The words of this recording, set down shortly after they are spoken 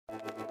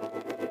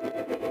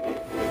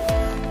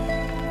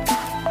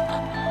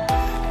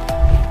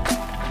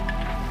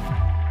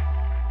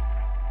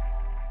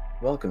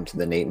Welcome to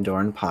the Nate and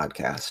Dorin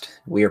podcast.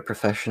 We are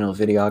professional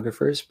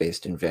videographers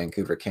based in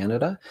Vancouver,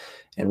 Canada,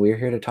 and we're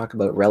here to talk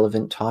about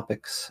relevant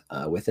topics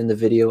within the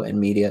video and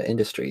media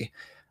industry.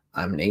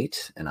 I'm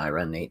Nate, and I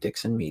run Nate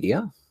Dixon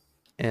Media.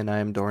 And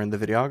I'm Dorin, the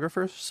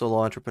videographer, solo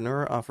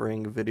entrepreneur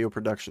offering video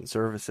production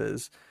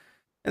services.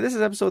 And this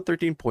is episode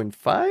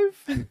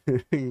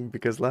 13.5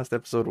 because last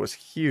episode was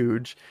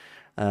huge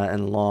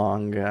and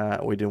long.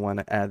 We didn't want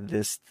to add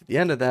this to the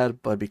end of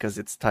that, but because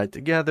it's tied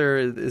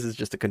together, this is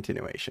just a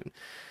continuation.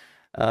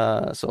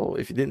 So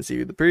if you didn't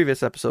see the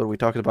previous episode, we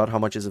talked about how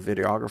much is a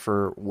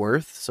videographer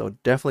worth. So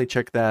definitely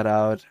check that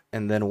out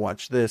and then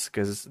watch this,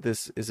 because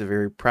this is a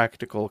very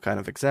practical kind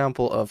of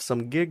example of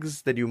some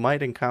gigs that you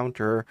might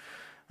encounter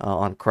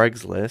on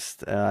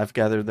Craigslist. I've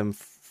gathered them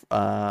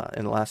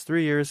in the last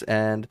 3 years,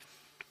 and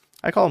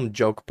I call them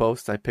joke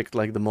posts. I picked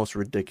like the most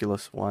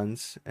ridiculous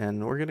ones,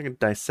 and we're going to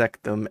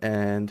dissect them,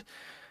 and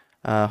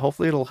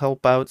hopefully it'll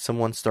help out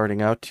someone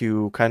starting out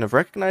to kind of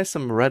recognize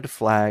some red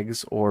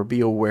flags or be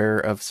aware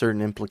of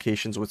certain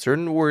implications with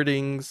certain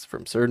wordings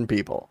from certain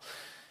people.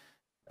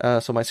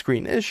 So my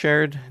screen is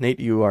shared.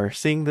 Nate, you are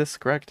seeing this,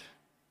 correct?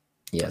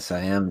 Yes, I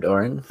am,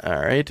 Dorin.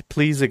 All right.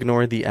 Please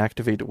ignore the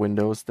activate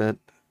windows that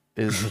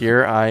is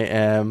here.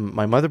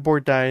 My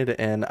motherboard died,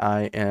 and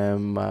I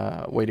am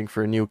waiting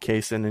for a new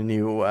case and a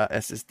new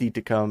SSD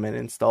to come and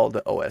install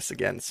the OS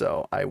again.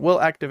 So I will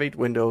activate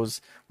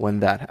Windows when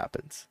that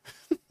happens.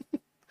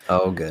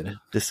 Oh, good.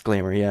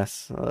 Disclaimer,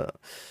 yes.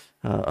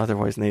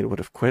 Otherwise, Nate would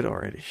have quit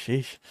already.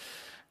 Sheesh.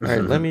 All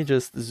right, let me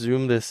just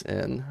zoom this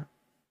in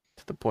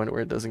to the point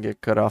where it doesn't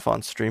get cut off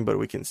on stream, but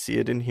we can see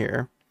it in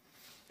here.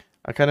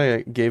 I kind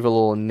of gave a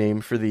little name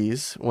for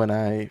these when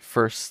I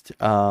first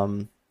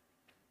got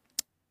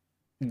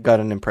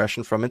an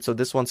impression from it. So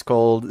this one's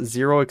called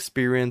Zero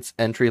Experience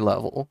Entry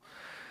Level.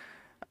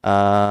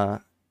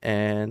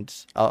 And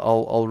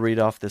I'll read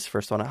off this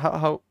first one.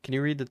 How can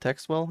you read the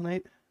text well,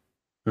 Nate?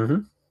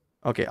 Mm-hmm.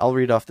 Okay, I'll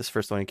read off this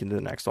first one. You can do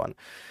the next one.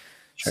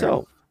 Sure.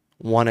 So,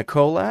 want a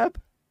collab?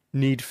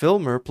 Need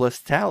filmer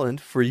plus talent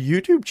for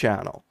YouTube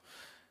channel.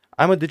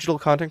 I'm a digital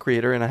content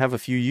creator and I have a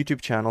few YouTube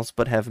channels,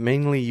 but have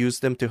mainly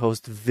used them to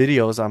host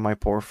videos on my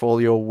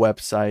portfolio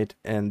website,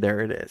 and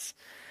there it is.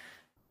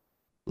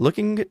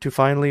 Looking to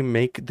finally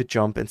make the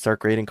jump and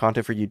start creating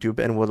content for YouTube,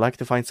 and would like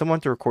to find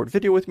someone to record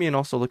video with me, and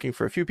also looking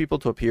for a few people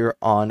to appear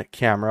on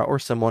camera or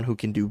someone who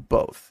can do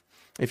both.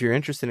 If you're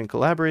interested in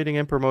collaborating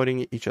and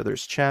promoting each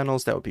other's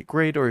channels, that would be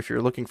great. Or if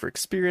you're looking for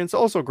experience,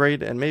 also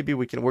great, and maybe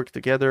we can work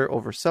together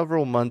over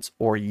several months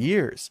or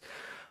years.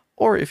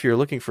 Or if you're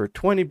looking for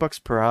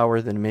 $20 per hour,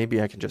 then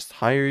maybe I can just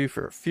hire you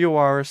for a few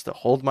hours to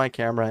hold my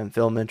camera and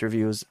film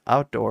interviews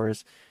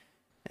outdoors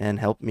and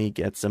help me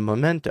get some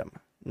momentum.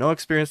 No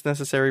experience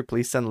necessary.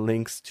 Please send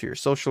links to your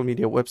social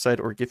media website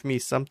or give me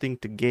something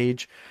to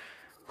gauge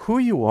who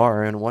you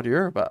are and what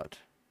you're about.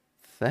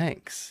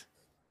 Thanks.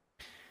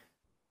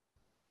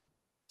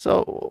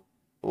 So,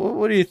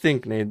 what do you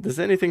think, Nate? Does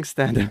anything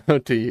stand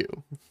out to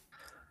you?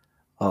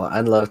 Well,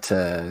 I'd love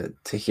to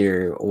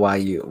hear why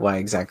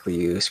exactly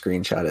you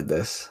screenshotted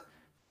this.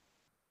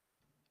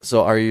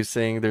 So, are you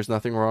saying there's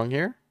nothing wrong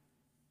here?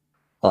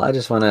 Well, I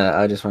just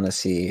wanna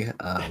see,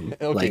 Okay.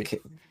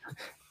 like,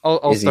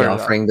 I'll is he start it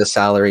off. offering the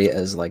salary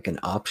as like an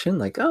option?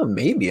 Like, oh,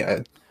 maybe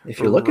if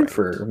you're looking Right.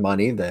 for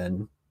money,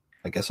 then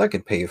I guess I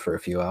could pay you for a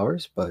few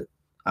hours, but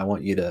I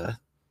want you to,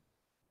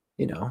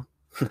 you know,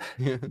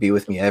 be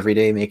with me every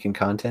day making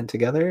content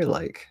together.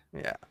 Like,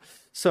 Yeah.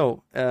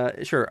 So,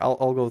 sure,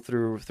 I'll go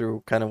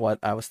through kind of what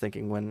I was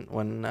thinking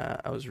when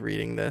I was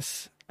reading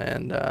this,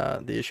 and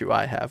the issue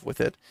I have with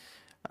it.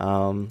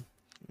 Let me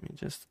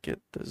just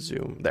get the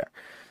zoom there.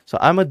 So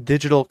I'm a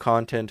digital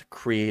content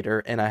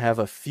creator and I have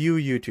a few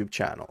YouTube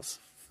channels.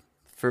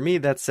 For me,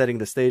 that's setting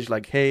the stage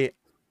like, hey,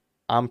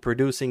 I'm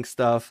producing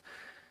stuff.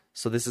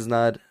 So this is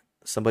not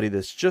somebody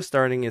that's just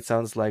starting. It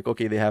sounds like,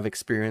 okay, they have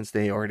experience.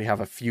 They already have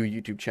a few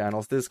YouTube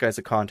channels. This guy's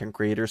a content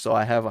creator, so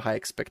I have a high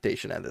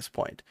expectation at this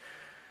point.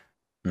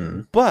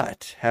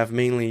 But have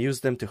mainly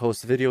used them to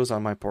host videos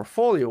on my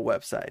portfolio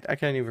website. I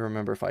can't even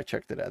remember if I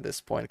checked it at this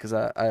point, because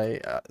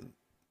I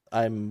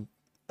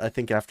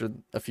think after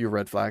a few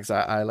red flags,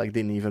 I like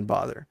didn't even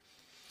bother.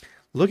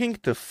 Looking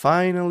to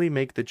finally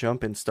make the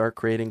jump and start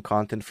creating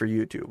content for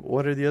YouTube.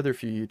 What are the other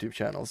few YouTube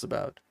channels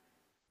about?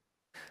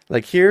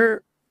 Like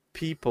here,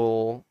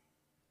 people,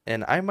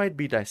 and I might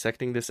be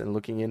dissecting this and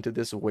looking into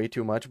this way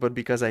too much, but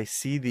because I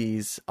see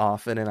these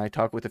often and I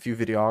talk with a few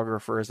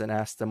videographers and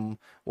ask them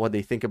what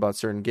they think about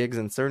certain gigs,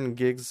 and certain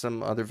gigs,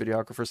 some other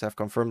videographers have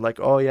confirmed like,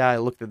 oh yeah, I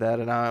looked at that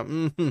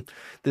and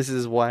this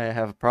is why I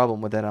have a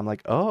problem with that. I'm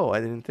like, oh, I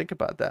didn't think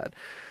about that.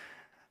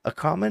 A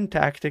common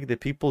tactic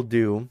that people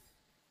do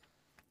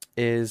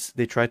is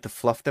they try to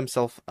fluff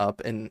themselves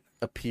up and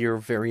appear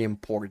very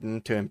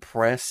important to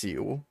impress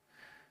you,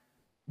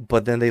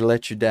 but then they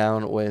let you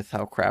down with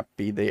how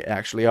crappy they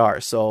actually are.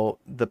 So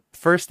the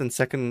first and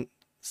second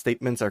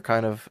statements are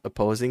kind of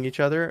opposing each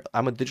other.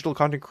 I'm a digital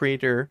content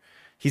creator.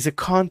 He's a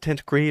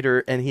content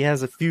creator and he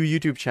has a few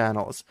YouTube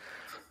channels.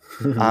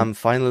 I'm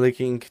finally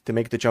looking to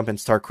make the jump and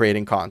start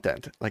creating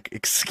content. Like,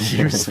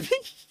 excuse me?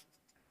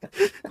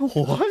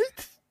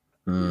 What?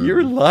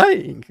 You're Mm,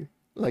 lying.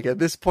 Like at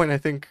this point, I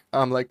think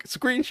I'm like,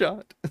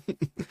 screenshot.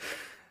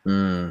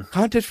 mm,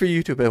 Content for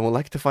YouTube and would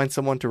like to find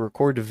someone to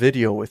record a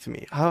video with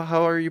me.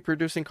 How are you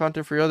producing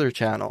content for your other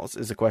channels?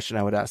 Is a question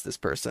I would ask this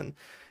person.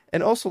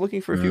 And also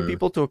looking for a few mm,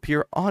 people to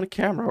appear on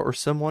camera or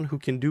someone who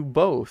can do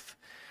both.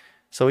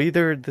 So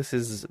either this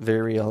is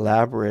very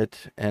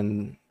elaborate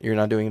and you're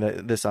not doing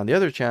this on the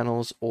other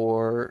channels,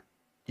 or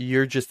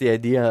you're just the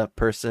idea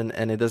person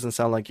and it doesn't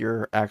sound like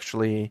you're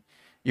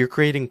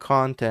creating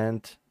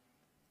content,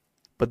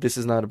 but this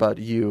is not about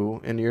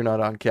you and you're not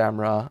on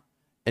camera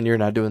and you're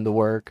not doing the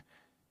work.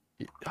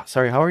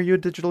 Sorry, how are you a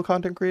digital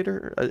content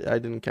creator? I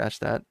didn't catch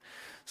that.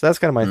 So that's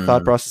kind of my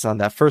thought mm. process on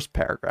that first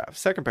paragraph.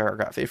 Second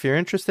paragraph, if you're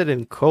interested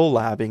in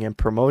collabing and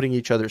promoting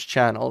each other's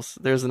channels,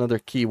 there's another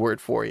keyword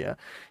for you.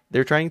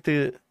 They're trying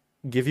to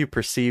give you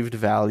perceived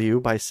value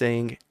by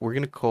saying, we're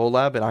going to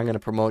collab and I'm going to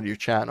promote your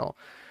channel.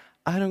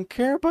 I don't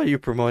care about you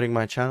promoting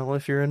my channel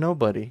if you're a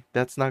nobody.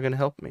 That's not going to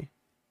help me.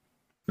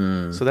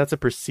 Mm, So that's a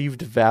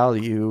perceived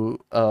value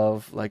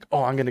of like,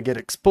 oh, I'm going to get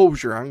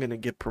exposure. I'm going to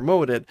get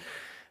promoted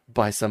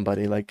by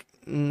somebody. Like,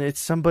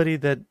 it's somebody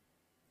that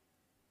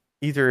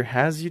either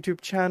has YouTube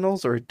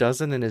channels or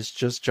doesn't and is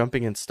just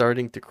jumping and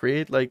starting to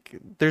create. Like,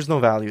 there's no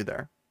value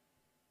there.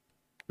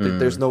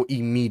 There's mm. no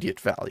immediate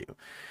value.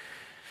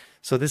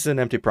 So this is an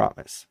empty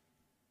promise.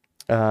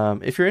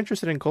 If you're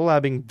interested in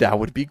collabing, that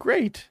would be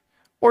great.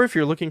 Or if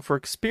you're looking for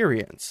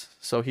experience.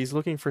 So he's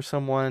looking for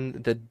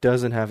someone that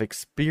doesn't have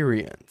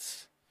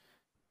experience.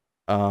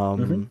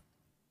 Mhm. Um,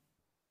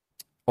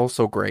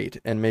 Also great.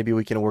 And maybe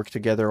we can work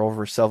together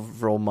over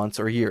several months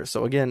or years.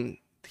 So again,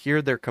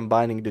 here they're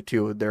combining the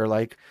two.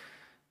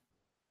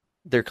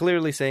 They're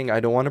clearly saying, I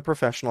don't want a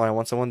professional. I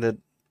want someone that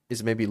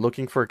is maybe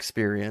looking for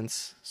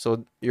experience.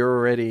 So you're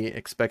already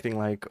expecting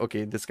like,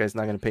 okay, this guy's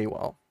not going to pay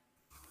well.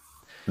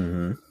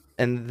 Mhm.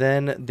 And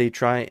then they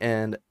try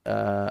and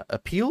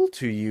appeal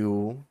to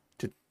you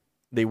to.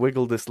 They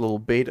wiggle this little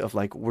bait of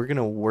like, we're going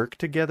to work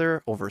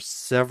together over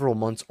several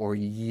months or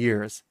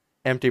years.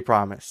 Empty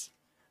promise.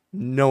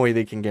 No way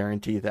they can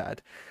guarantee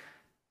that.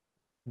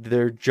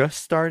 They're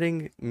just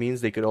starting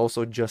means they could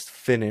also just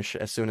finish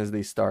as soon as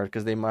they start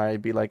because they might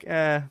be like,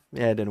 yeah,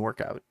 it didn't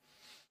work out.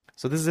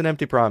 So this is an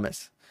empty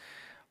promise.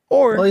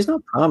 Well, Or, he's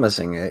not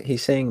promising it.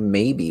 He's saying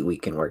maybe we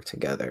can work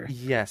together.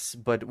 yes,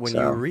 but when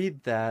you So,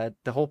 read that,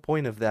 the whole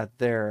point of that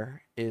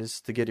there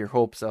is to get your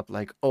hopes up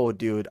like, oh,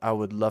 dude, I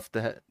would love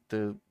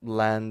to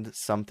land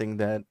something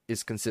that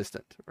is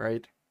consistent,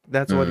 right?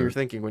 That's what you're mm,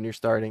 thinking when you're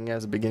starting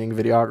as a beginning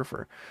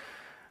videographer.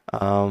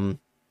 Um,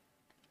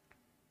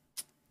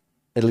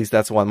 at least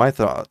that's what my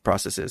thought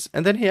process is.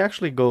 And then he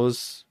actually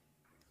goes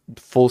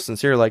full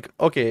sincere, like,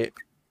 okay,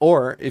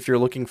 or if you're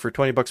looking for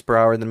 20 bucks per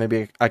hour, then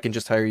maybe I can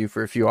just hire you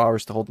for a few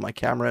hours to hold my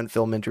camera and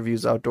film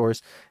interviews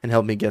outdoors and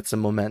help me get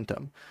some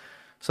momentum.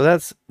 So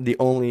that's the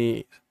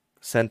only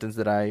sentence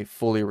that I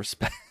fully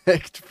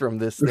respect from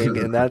this thing.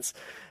 And that's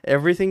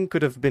everything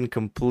could have been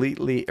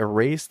completely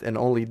erased and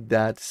only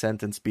that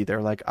sentence be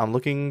there. Like, I'm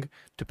looking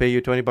to pay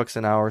you 20 bucks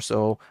an hour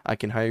so I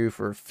can hire you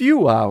for a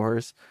few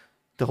hours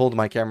to hold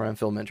my camera and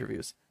film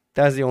interviews.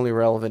 That's the only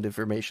relevant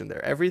information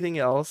there. Everything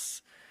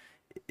else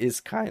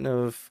is kind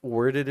of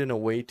worded in a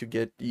way to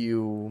get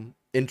you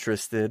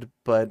interested,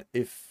 but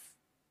if,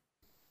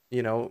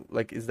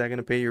 like, is that going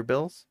to pay your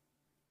bills?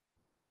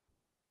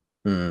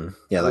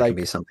 yeah, that could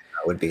be Like, something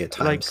that would be a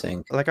time like,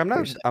 sink. like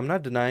You're saying.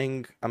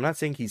 I'm not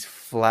saying he's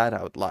flat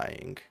out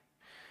lying,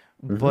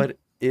 Hmm. but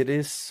it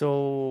is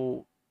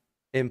so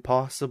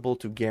impossible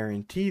to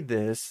guarantee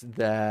this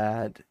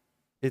that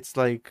it's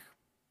like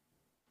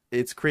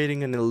it's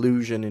creating an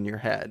illusion in your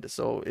head.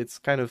 So it's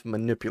kind of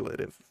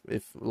manipulative,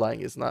 if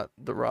lying is not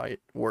the right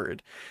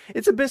word.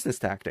 It's a business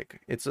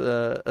tactic. It's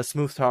a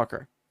smooth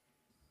talker.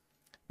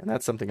 And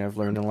that's something I've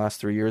learned in the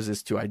last 3 years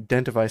is to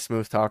identify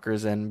smooth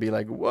talkers and be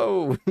like,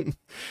 whoa,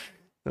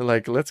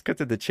 like, let's cut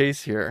to the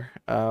chase here.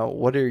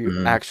 What are you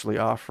Mm, actually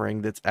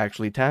offering that's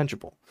actually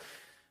tangible?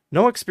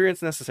 No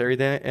experience necessary,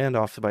 then, and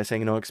off by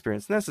saying no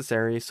experience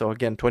necessary. So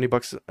again, 20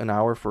 bucks an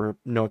hour for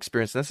no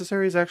experience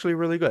necessary is actually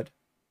really good.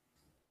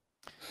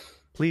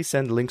 Please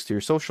send links to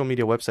your social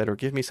media website or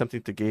give me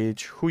something to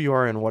gauge who you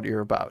are and what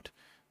you're about.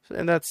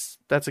 And that's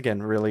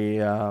again really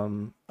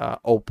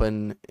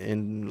open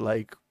in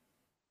like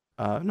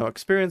no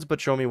experience,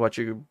 but show me what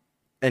you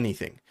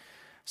anything.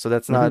 So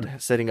that's not hmm.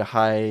 setting a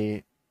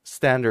high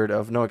standard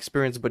of no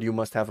experience, but you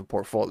must have a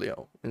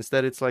portfolio.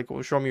 Instead, it's like,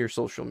 well, show me your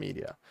social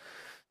media.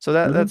 So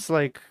Hmm. that's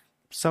like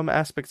some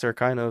aspects are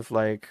kind of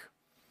like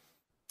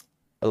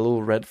a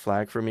little red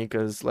flag for me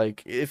because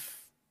like if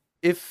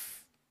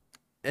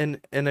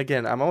and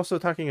again, I'm also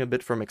talking a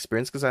bit from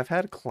experience because I've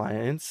had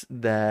clients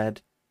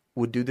that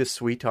would do this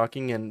sweet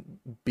talking and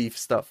beef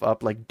stuff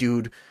up like,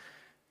 dude,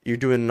 you're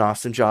doing an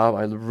awesome job.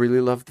 I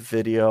really love the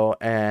video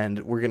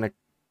and we're gonna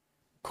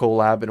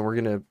collab and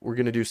we're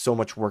gonna do so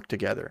much work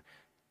together.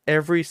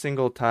 Every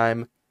single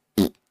time,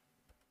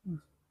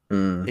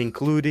 Mm,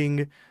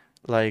 including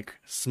like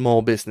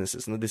small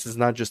businesses. And this is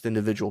not just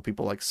individual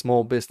people, like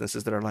small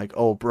businesses that are like,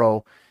 oh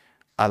bro,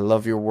 I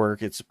love your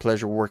work. It's a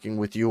pleasure working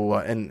with you.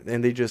 And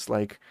they just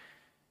like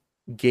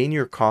gain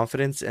your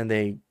confidence, and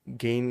they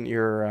gain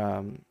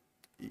your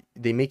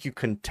they make you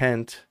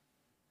content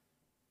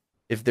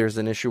if there's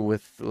an issue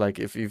with, like,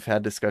 if you've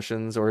had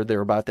discussions or they're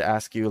about to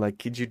ask you like,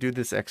 could you do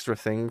this extra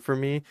thing for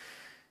me?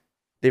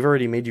 They've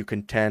already made you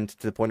content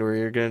to the point where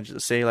you're going to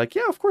say like,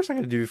 yeah, of course I'm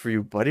going to do it for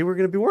you, buddy. We're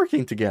going to be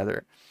working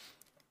together.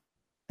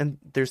 And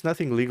there's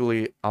nothing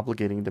legally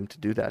obligating them to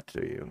do that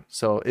to you.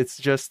 So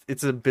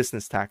it's a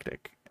business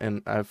tactic,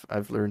 and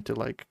I've learned to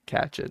like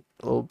catch it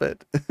a little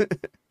bit.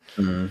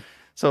 Mm.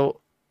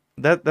 So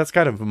that's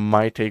kind of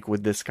my take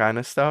with this kind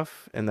of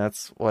stuff, and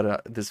that's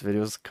what this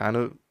video is kind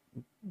of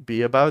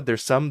be about.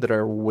 There's some that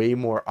are way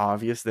more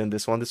obvious than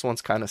this one. This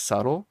one's kind of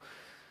subtle.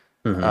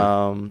 Hmm.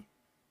 Um,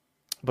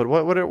 but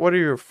what are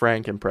your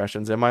frank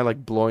impressions? Am I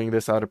like blowing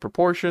this out of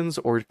proportions,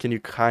 or can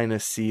you kind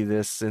of see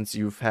this since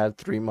you've had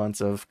 3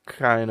 months of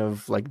kind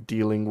of like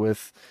dealing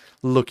with,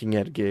 looking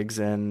at gigs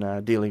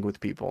and dealing with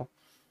people?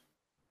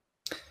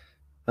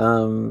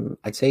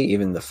 I'd say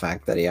even the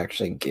fact that he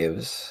actually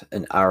gives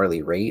an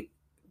hourly rate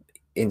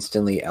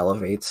instantly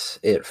elevates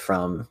it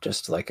from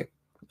just like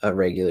a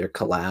regular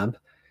collab.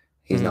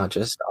 He's Mm-hmm. not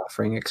just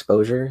offering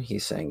exposure.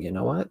 He's saying, you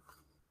know what,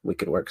 we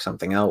could work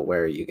something out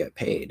where you get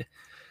paid.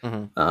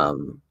 Mm-hmm.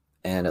 Um,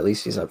 and at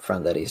least he's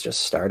upfront that he's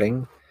just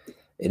starting.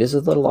 It is a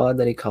little odd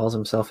that he calls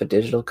himself a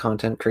digital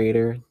content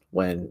creator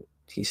when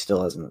he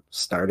still hasn't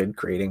started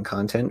creating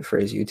content for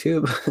his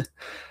YouTube.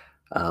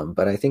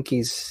 But I think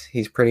he's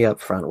pretty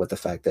upfront with the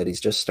fact that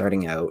he's just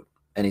starting out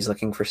and he's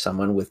looking for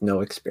someone with no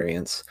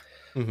experience.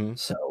 Mm-hmm.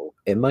 So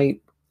it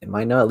might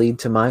not lead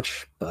to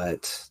much,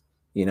 but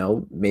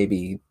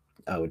maybe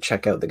I would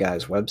check out the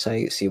guy's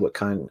website, see what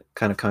kind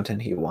of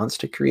content he wants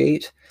to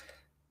create.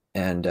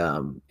 And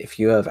if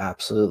you have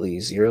absolutely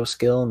zero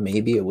skill,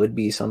 maybe it would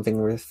be something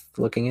worth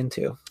looking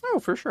into. Oh,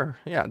 for sure.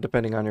 Yeah,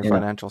 depending on your Yeah.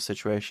 financial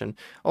situation.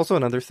 Also,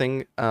 another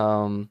thing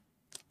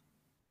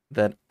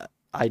that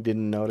I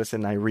didn't notice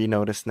and I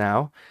re-noticed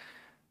now,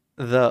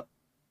 the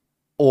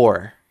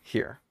or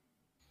here.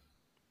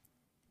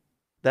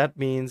 That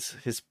means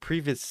his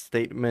previous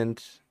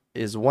statement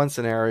is one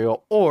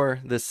scenario or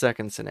the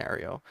second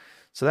scenario.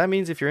 So that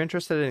means if you're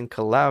interested in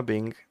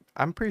collabing,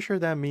 I'm pretty sure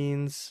that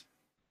means,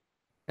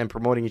 and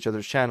promoting each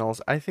other's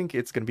channels, I think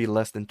it's going to be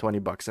less than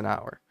 $20 an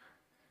hour.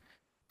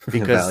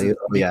 Because Value.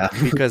 Oh, yeah.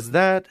 because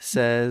that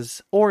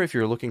says, or if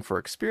you're looking for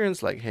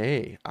experience, like,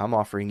 hey, I'm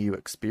offering you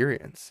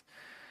experience,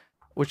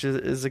 which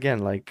is again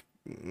like,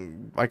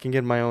 I can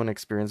get my own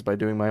experience by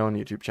doing my own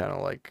YouTube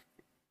channel. Like,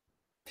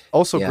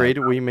 also Yeah. great,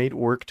 we made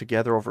work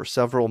together over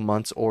several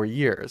months or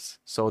years.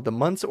 So the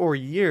months or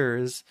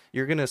years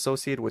you're gonna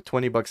associate with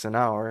 $20 an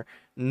hour.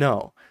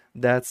 No,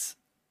 that's,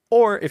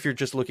 or if you're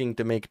just looking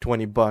to make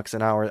 $20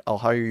 an hour, I'll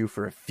hire you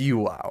for a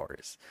few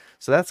hours.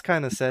 So that's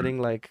kind of setting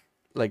like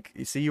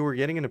you see, you were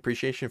getting an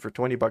appreciation for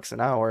 $20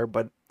 an hour,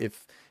 but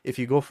if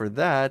you go for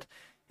that,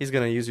 he's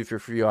gonna use you for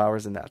a few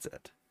hours and that's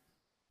it.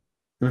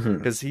 Hmm.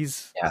 Because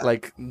he's Yeah.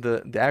 like,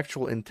 the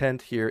actual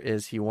intent here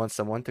is he wants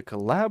someone to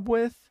collab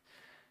with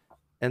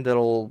and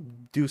that'll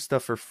do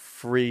stuff for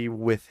free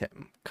with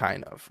him,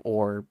 kind of,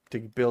 or to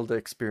build the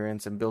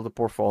experience and build a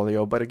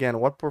portfolio. But again,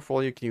 what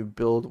portfolio can you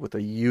build with a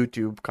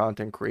YouTube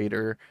content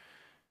creator?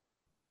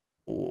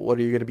 What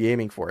are you going to be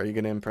aiming for? Are you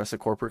going to impress a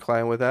corporate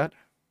client with that?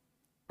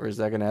 Or is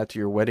that going to add to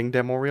your wedding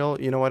demo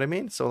reel? You know what I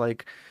mean? So,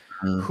 like,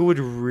 Mm. who would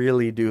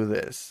really do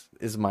this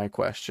is my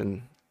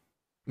question.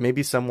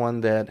 Maybe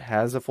someone that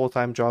has a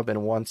full-time job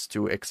and wants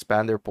to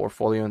expand their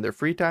portfolio in their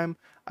free time.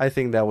 I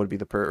think that would be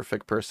the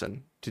perfect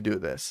person to do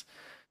this.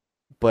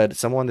 But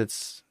someone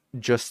that's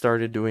just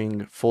started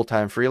doing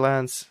full-time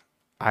freelance,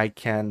 I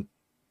can't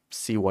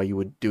see why you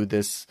would do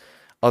this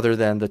other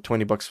than the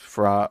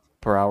 $20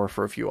 per hour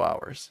for a few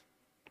hours.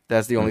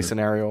 That's the only Hmm.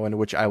 scenario in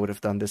which I would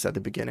have done this at the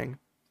beginning.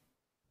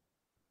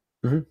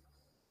 Hmm.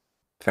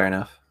 Fair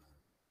enough.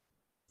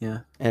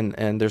 Yeah.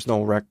 And there's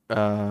no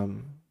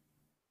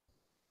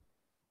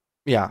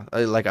yeah,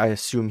 like, I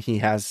assume he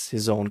has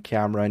his own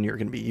camera and you're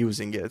going to be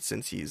using it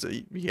since he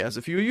has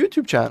a few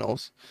YouTube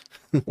channels.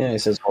 Yeah. He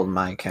says, "Hold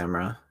my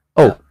camera."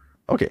 Yeah.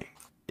 Oh, okay.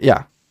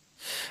 Yeah.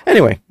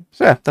 Anyway,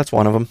 so yeah, that's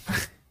one of them.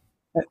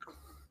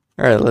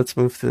 All right, let's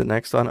move to the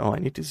next one. Oh, I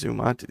need to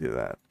zoom out to do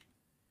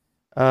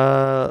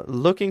that.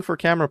 Looking for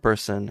camera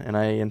person, and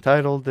I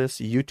entitled this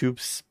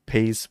 "YouTube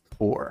pays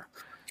poor."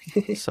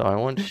 So I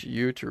want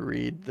you to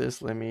read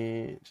this. Let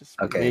me just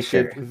Okay. make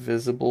Sure. it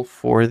visible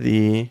for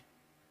the,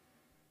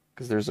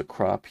 because there's a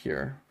crop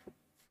here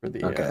for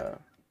the Okay.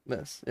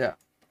 this. Yeah.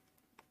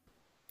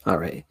 All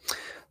right.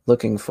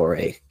 Looking for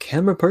a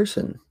camera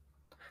person.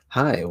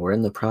 Hi, we're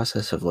in the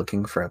process of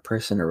looking for a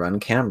person to run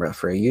camera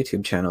for a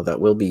YouTube channel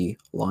that will be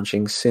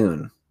launching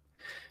soon.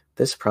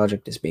 This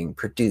project is being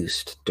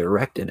produced,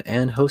 directed,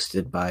 and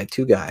hosted by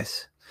two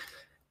guys.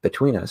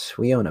 Between us,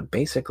 we own a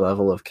basic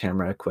level of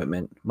camera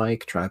equipment,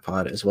 mic,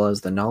 tripod, as well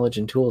as the knowledge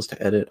and tools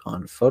to edit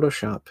on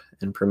Photoshop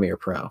and Premiere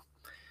Pro.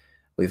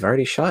 We've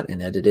already shot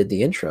and edited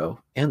the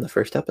intro and the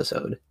first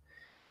episode.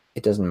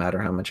 It doesn't matter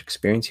how much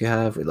experience you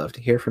have. We'd love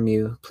to hear from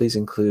you. Please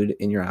include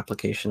in your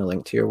application a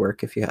link to your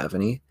work if you have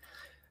any.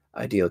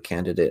 Ideal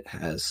candidate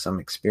has some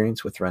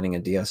experience with running a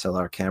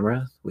DSLR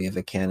camera. We have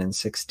a Canon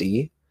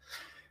 6D,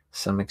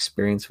 some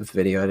experience with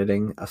video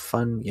editing, a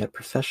fun yet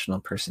professional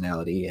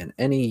personality, and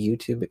any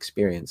YouTube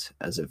experience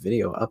as a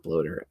video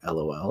uploader,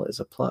 LOL, is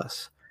a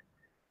plus.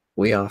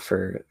 We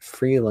offer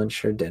free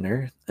lunch or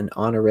dinner, an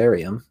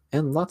honorarium,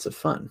 and lots of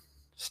fun.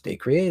 Stay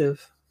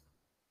creative.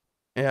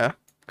 Yeah,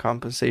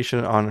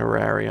 compensation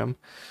honorarium.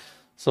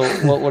 So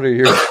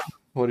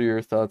what are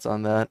your thoughts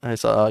on that? I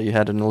saw you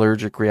had an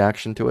allergic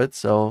reaction to it,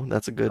 so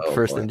that's a good Oh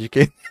first boy.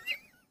 indicator.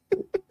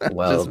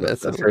 Well, Just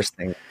the messing with. first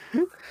thing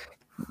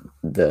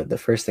the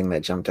first thing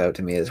that jumped out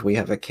to me is we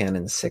have a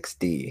Canon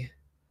 6D.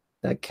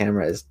 That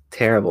camera is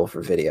terrible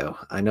for video.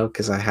 I know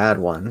because I had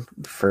one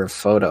for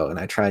photo and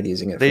I tried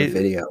using it for They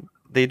video.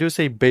 they do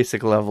say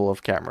basic level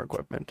of camera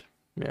equipment.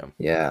 Yeah.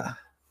 Yeah.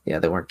 Yeah,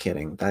 they weren't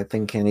kidding. That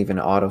thing can't even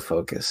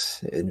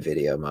autofocus in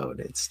video mode.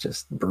 It's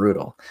just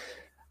brutal.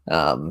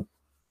 Um,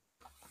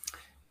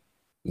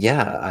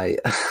 yeah,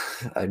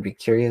 I'd be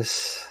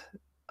curious.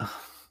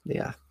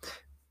 Yeah,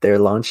 they're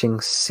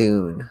launching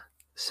soon,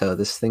 so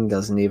this thing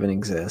doesn't even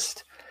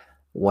exist.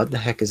 What the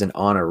heck is an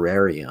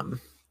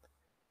honorarium?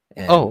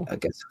 And Oh, I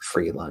guess a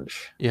free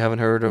lunch. you haven't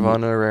heard of Can you,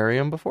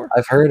 honorarium before?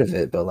 I've heard of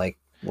it, but like,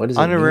 what does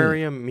it mean?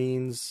 Honorarium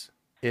means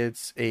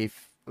it's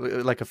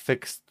like a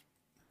fixed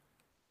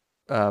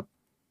uh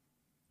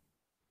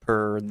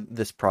per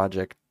this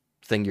project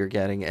thing you're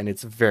getting, and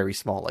it's very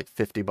small, like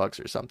 $50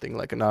 or something.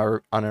 Like an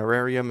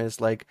honorarium is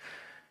like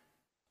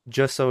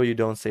just so you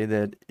don't say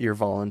that you're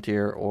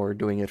volunteer or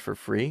doing it for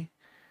free.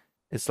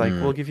 It's like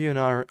Mm, we'll give you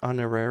an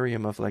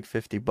honorarium of like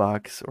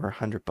 $50 or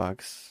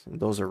 $100.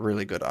 Those are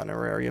really good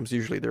honorariums.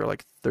 Usually they're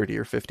like 30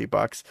 or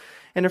 $50,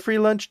 and a free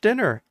lunch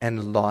dinner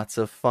and lots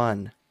of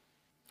fun.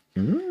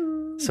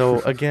 mm.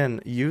 So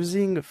again,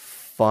 using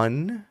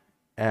fun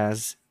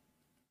as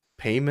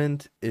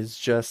payment is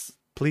just,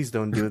 please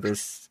don't do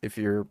this if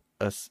you're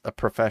a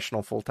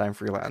professional full-time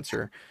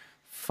freelancer.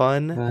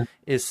 Fun Uh,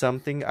 is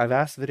something I've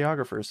asked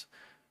videographers,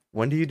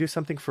 when do you do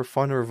something for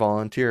fun or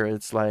volunteer?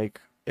 It's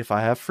like if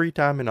I have free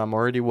time and I'm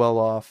already well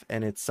off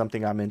and it's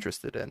something I'm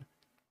interested in.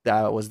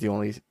 That was the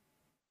only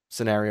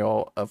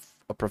scenario of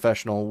a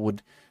professional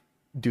would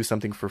do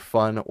something for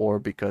fun or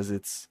because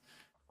it's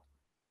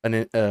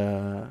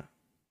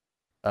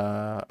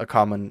a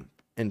common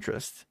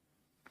interest.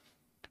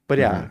 But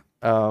yeah,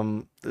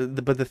 mhm,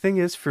 but the thing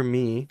is for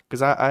me,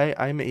 because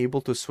I'm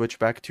able to switch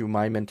back to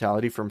my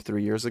mentality from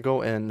 3 years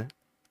ago and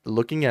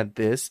looking at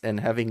this and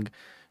having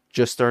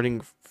just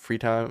starting free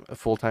time,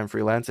 full time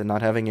freelance and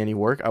not having any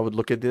work, I would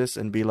look at this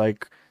and be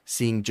like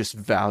seeing just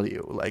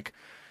value. Like,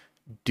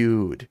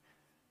 dude,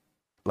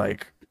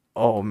 like,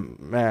 oh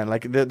man,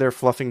 like they're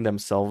fluffing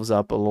themselves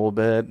up a little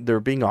bit. They're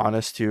being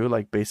honest too,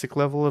 like basic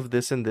level of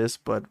this and this,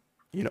 but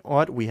you know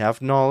what? We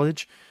have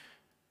knowledge.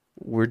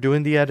 We're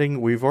doing the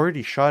editing. We've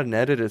already shot and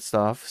edited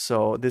stuff,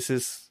 so this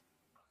is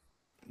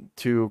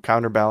to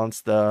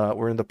counterbalance the.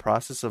 We're in the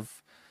process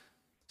of.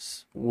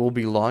 We'll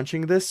be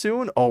launching this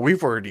soon. Oh,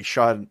 we've already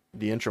shot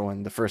the intro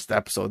in the first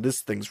episode.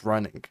 This thing's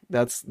running.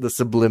 That's the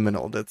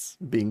subliminal that's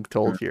being mm.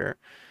 told here.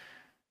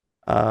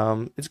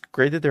 It's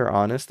great that they're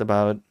honest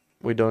about.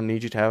 We don't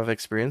need you to have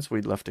experience.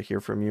 We'd love to hear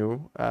from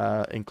you.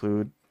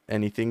 Include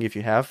anything if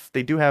you have.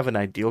 They do have an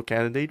ideal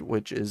candidate,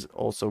 which is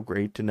also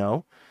great to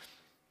know.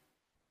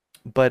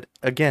 But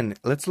again,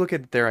 let's look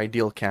at their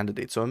ideal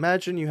candidate. So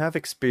imagine you have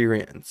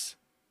experience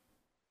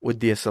with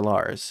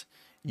DSLRs.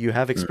 You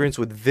have Mm, experience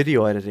with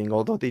video editing,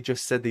 although they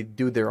just said they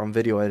do their own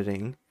video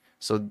editing.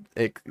 So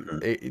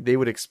mm, they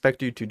would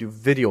expect you to do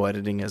video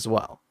editing as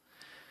well.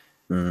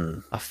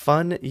 mm. A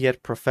fun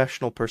yet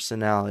professional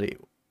personality.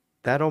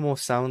 That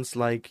almost sounds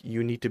like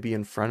you need to be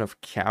in front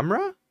of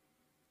camera?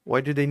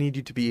 Why do they need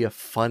you to be a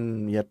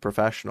fun yet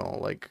professional?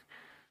 Like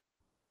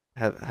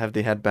have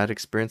they had bad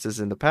experiences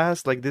in the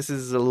past? Like this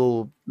is a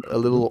little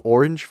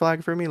orange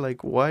flag for me.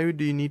 Like why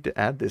do you need to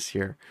add this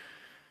here?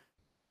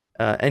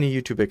 Any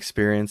YouTube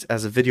experience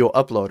as a video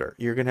uploader,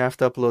 you're gonna have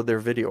to upload their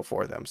video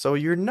for them. So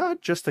you're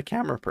not just a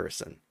camera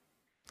person.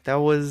 That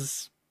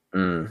was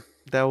Mm.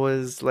 that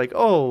was like,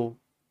 oh,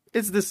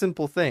 it's this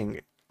simple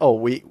thing. Oh,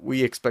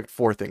 we expect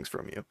four things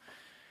from you,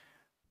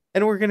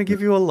 and we're gonna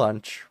give you a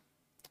lunch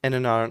and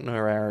an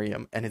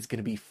honorarium, and it's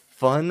gonna be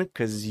fun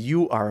because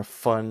you are a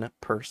fun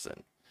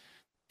person.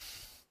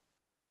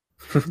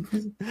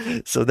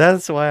 So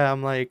that's why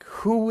I'm like,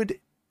 who would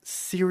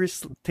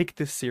seriously take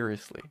this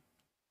seriously?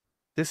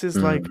 This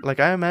is like Mm. like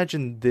I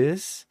imagine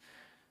this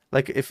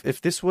like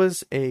if this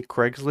was a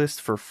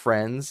Craigslist for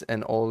friends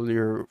and all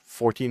your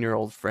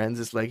 14-year-old friends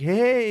is like,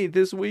 "Hey,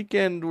 this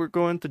weekend we're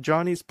going to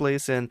Johnny's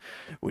place and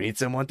we need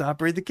someone to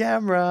operate the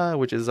camera,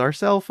 which is our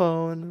cell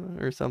phone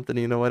or something,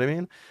 you know what I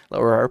mean?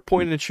 Or our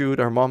point and shoot,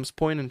 our mom's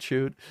point and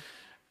shoot."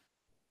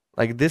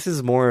 Like this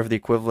is more of the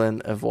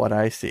equivalent of what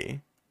I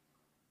see.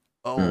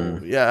 Oh,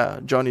 Mm. yeah,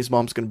 Johnny's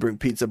mom's going to bring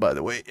pizza by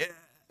the way. Yeah.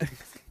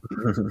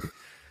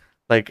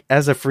 Like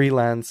as a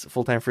freelance,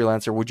 full-time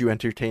freelancer, would you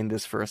entertain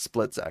this for a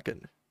split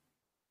second?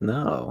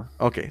 No.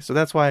 Okay, so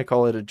that's why I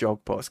call it a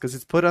joke post, because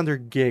it's put under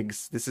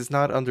gigs. This is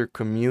not under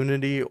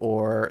community,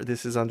 or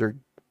this is under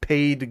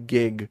paid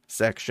gig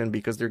section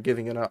because they're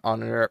giving an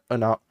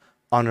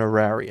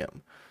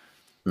honorarium.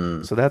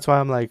 Mm. So that's why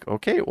I'm like,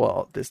 okay,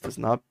 well, this does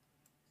not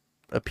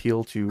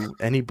appeal to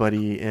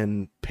anybody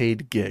in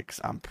paid gigs,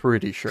 I'm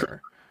pretty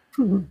sure.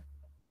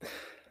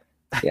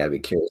 Yeah, I'd be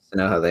curious to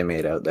know how they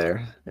made out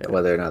there, Yeah,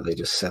 whether or not they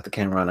just set the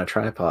camera on a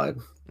tripod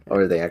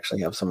or they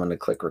actually have someone to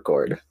click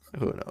record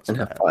who knows, and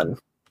have man. fun.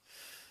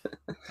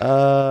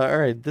 All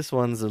right, this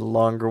one's a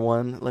longer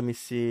one. Let me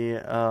see.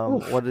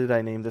 Oof. What did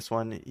I name this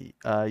one?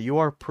 You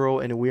are pro,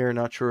 and we are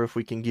not sure if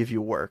we can give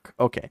you work.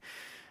 Okay.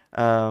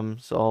 So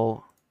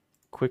I'll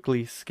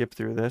quickly skip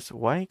through this.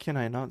 Why can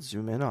I not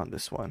zoom in on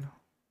this one?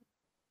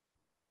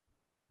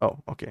 Oh,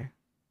 okay.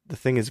 The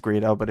thing is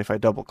grayed out, but if I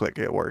double click,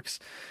 it works.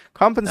 Okay.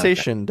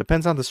 Compensation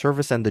depends on the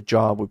service and the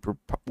job.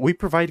 We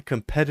provide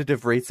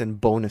competitive rates and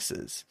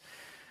bonuses.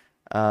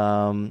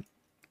 Um,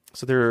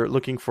 so they're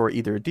looking for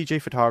either a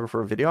DJ,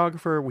 photographer, or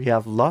videographer. We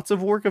have lots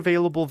of work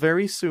available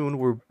very soon.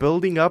 We're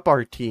building up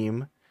our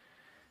team.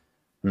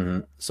 Hmm.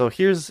 So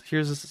here's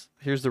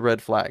the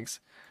red flags.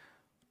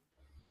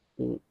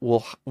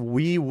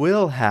 We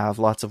will have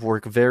lots of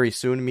work very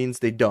soon means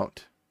they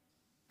don't.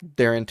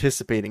 They're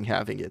anticipating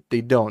having it. They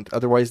don't.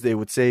 Otherwise, they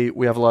would say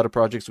we have a lot of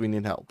projects. We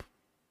need help.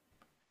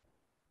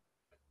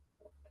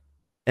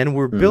 And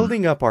we're Mm.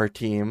 building up our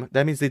team.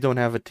 That means they don't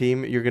have a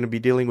team. You're going to be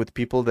dealing with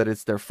people that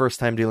it's their first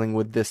time dealing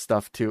with this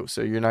stuff too.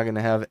 So you're not going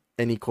to have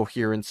any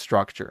coherent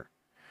structure.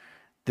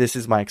 This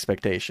is my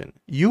expectation.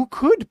 You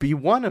could be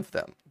one of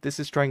them. This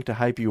is trying to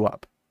hype you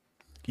up.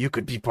 You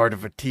could be part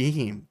of a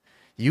team.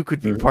 You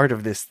could be Hmm. part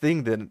of this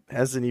thing that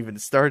hasn't even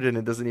started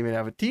and doesn't even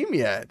have a team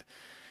yet.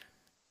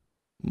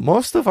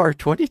 Most of our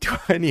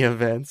 2020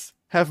 events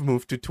have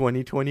moved to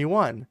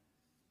 2021,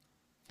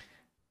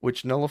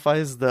 which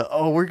nullifies the,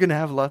 oh, we're going to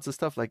have lots of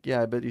stuff. Like,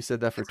 yeah, I bet you said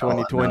that for It's all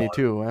unknown.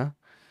 2022, huh?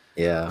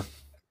 Yeah.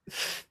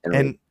 And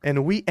we,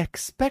 And we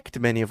expect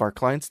many of our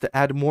clients to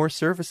add more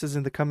services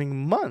in the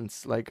coming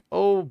months. Like,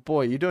 oh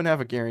boy, you don't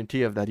have a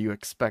guarantee of that. You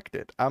expect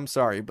it. I'm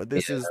sorry, but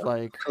this is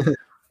like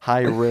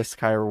high risk,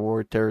 high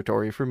reward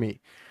territory for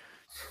me.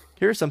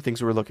 Here are some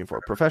things we're looking for: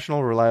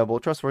 professional, reliable,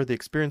 trustworthy,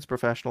 experienced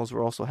professionals.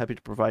 We're also happy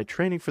to provide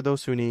training for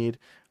those who need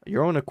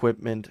your own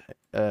equipment,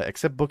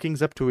 accept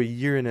bookings up to a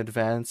year in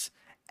advance,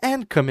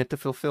 and commit to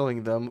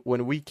fulfilling them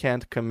when we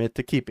can't commit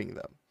to keeping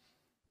them.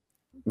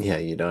 yeah,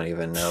 you don't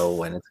even know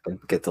when it's going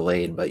to get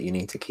delayed, but you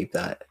need to keep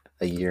that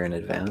a year in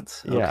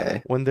advance. Yeah,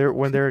 Okay. when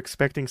they're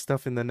expecting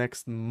stuff in the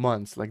next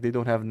months, like they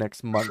don't have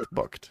next month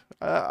booked.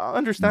 Mm.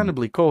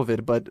 Understandably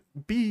COVID, but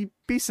be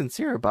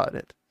sincere about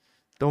it.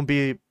 Don't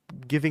be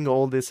giving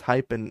all this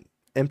hype and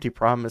empty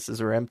promises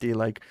or empty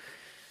like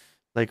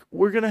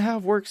we're gonna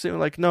have work soon.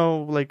 Like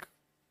no, like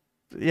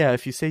yeah,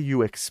 if you say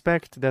you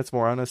expect, that's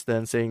more honest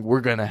than saying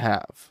we're gonna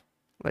have.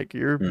 Like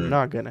you're Mm.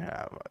 not gonna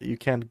have. You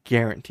can't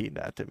guarantee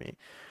that to me.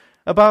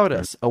 About Mm.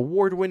 us: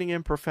 award-winning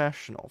and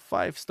professional,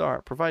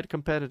 5-star, provide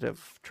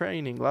competitive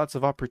training, lots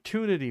of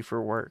opportunity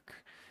for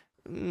work.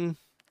 Mm,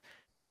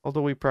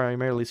 although we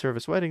primarily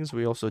service weddings,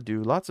 we also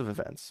do lots of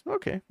events.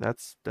 Okay,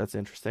 that's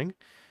interesting.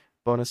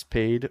 Bonus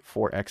paid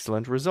for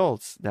excellent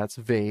results. That's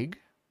vague,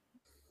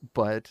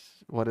 but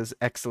what does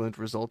excellent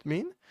result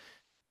mean?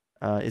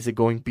 Is it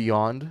going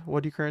beyond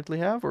what you currently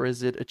have, or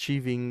is it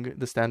achieving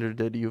the standard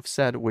that you've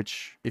set?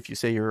 Which, if you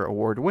say you're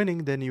award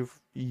winning, then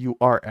you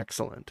are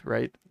excellent,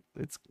 right?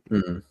 It's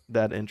Mm.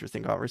 that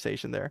interesting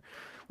conversation there.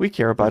 We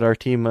care about our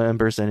team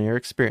members and your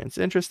experience.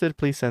 Interested?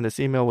 Please send us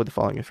email with the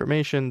following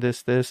information: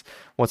 this,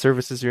 what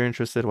services you're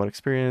interested, what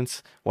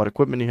experience, what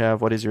equipment you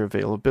have, what is your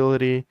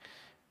availability,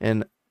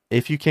 and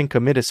if you can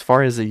commit as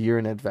far as a year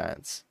in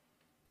advance.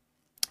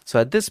 So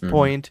at this Mm.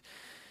 point,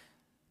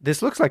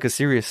 this looks like a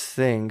serious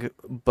thing,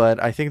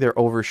 but I think they're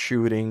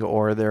overshooting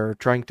or they're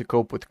trying to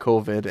cope with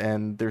COVID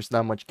and there's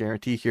not much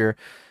guarantee here.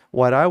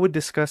 What I would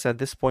discuss at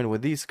this point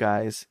with these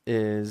guys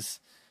is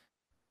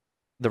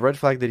the red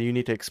flag that you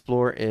need to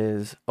explore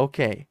is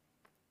okay,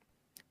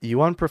 you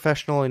want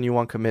professional and you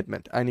want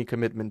commitment. I need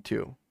commitment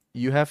too.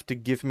 You have to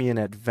give me an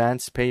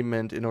advance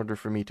payment in order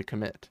for me to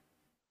commit.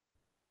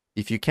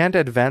 If you can't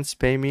advance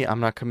pay me, I'm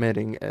not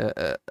committing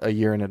a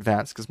year in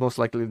advance because most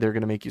likely they're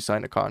going to make you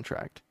sign a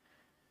contract.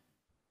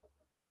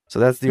 So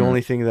that's the Mm.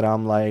 only thing that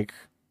I'm like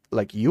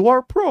you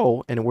are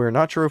pro and we're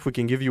not sure if we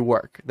can give you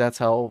work. That's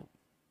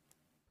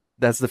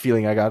the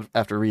feeling I got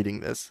after reading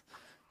this.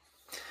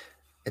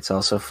 It's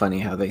also funny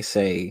how they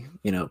say,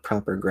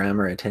 proper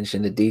grammar,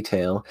 attention to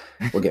detail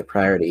will get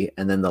priority.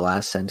 And then the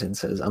last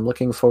sentence says, I'm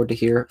looking forward to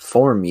hear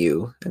from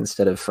you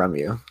instead of from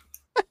you.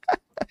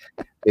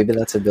 Maybe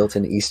that's a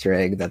built-in Easter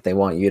egg that they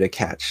want you to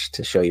catch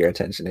to show your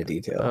attention to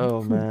detail.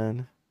 Oh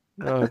man.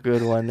 Oh,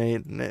 good one,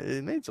 Nate.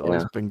 Nate's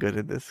always Yeah. been good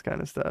at this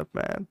kind of stuff,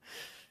 man.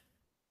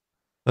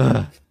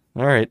 Ugh.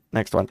 All right,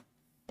 next one.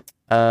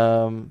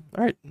 All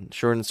right,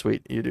 short and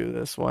sweet. You do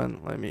this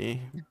one. Let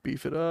me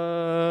beef it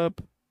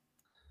up.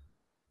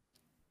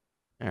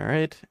 All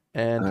right,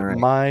 All and right.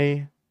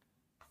 my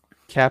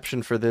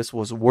caption for this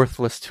was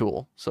worthless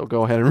tool. So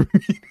go ahead and read.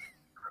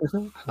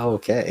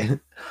 Okay.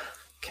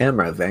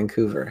 Camera,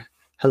 Vancouver.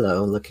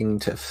 Hello, looking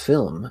to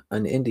film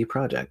an indie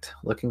project.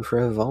 Looking for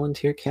a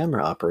volunteer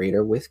camera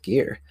operator with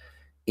gear.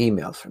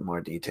 Email for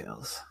more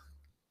details.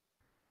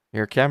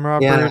 You're a camera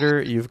Yeah.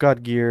 operator, you've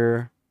got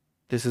gear.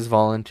 This is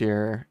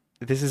volunteer.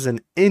 This is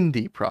an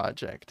indie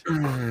project.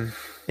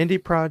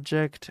 Indie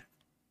project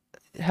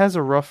has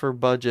a rougher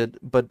budget,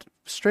 but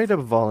straight up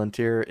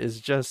volunteer is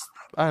just,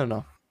 I don't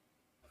know.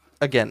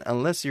 Again,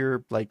 unless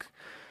you're like,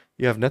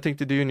 you have nothing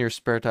to do in your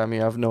spare time,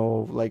 you have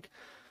no like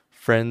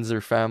friends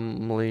or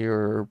family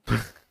or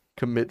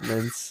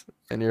commitments,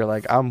 and you're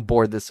like, I'm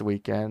bored this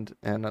weekend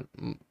and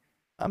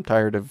I'm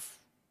tired of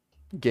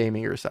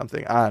gaming or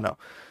something. I don't know.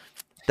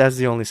 That's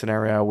the only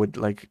scenario I would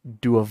like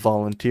do a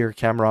volunteer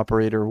camera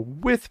operator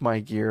with my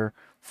gear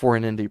for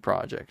an indie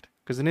project.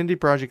 Because an indie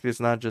project is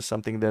not just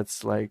something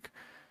that's like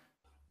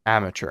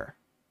amateur.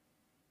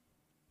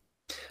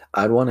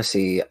 I'd want to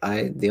see.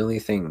 The only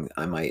thing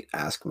I might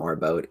ask more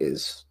about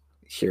is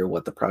hear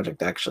what the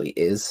project actually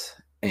is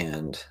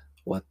and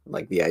what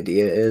like the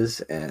idea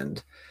is,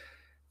 and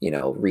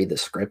read the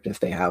script if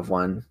they have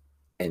one.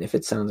 And if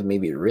it sounds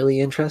maybe really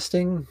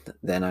interesting,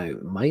 then I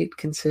might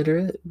consider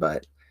it.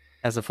 But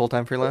As a full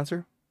time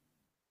freelancer,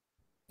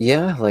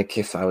 yeah, like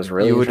if I was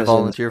really you would interested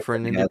in the volunteer script for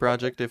an and they indie had like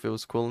project if it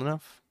was cool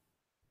enough.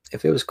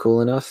 if it was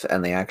cool enough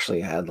and they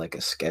actually had like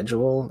a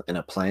schedule and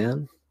a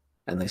plan,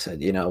 and they said,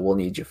 we'll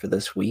need you for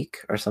this week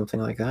or something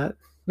like that,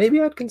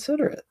 maybe I'd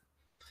consider it.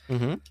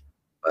 Mm-hmm.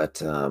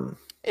 But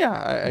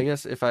Yeah, I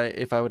guess if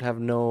I would have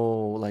no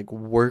like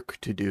work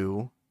to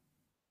do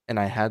and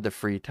I had the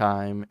free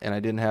time and I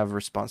didn't have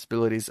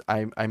responsibilities,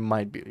 I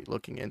might be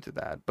looking into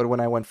that. But when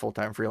I went full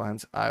time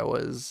freelance, I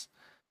was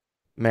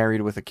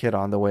married with a kid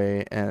on the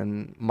way,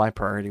 and my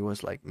priority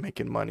was like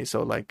making money.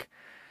 So like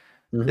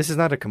mhm. this is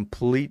not a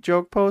complete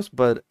joke post,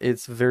 but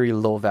it's very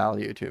low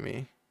value to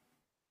me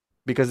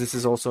because this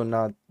is also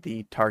not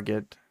the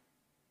target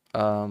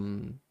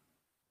um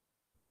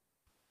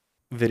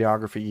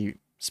videography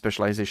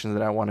specialization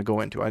that I want to go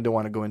into. I don't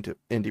want to go into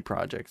indie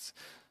projects.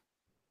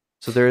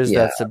 So there is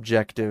Yeah, that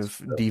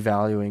subjective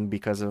devaluing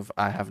because of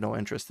I have no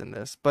interest in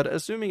this. But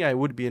assuming I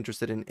would be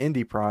interested in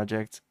indie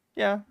projects,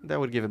 yeah, that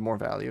would give it more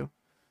value.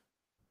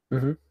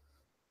 mhm.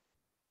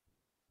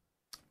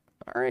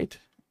 All right.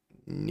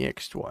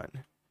 Next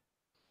one.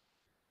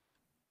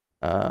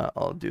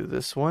 I'll do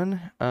this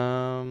one.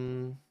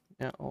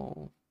 Yeah,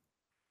 I'll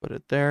put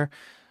it there.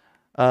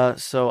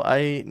 So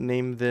I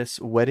named this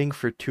Wedding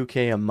for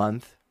 2K a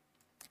month.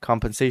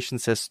 Compensation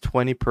says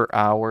 20 per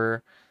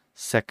hour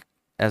sec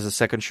as a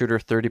second shooter,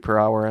 30 per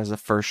hour as a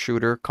first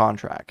shooter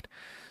contract.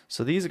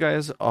 So these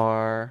guys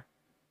are,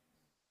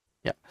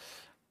 yeah.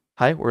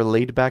 Hi, we're a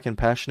laid back and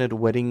passionate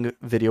wedding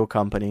video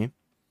company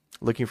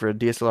looking for a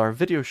DSLR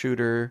video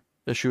shooter,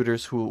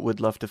 shooters who would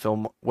love to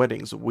film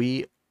weddings.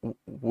 We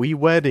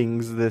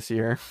weddings this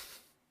year.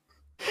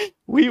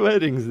 We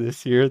weddings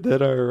this year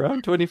that are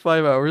around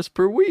 25 hours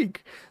per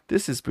week.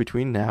 This is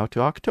between now to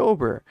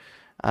October.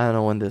 I don't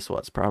know when this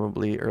was,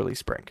 probably early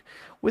spring,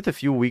 with a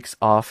few weeks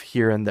off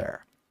here and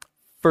there.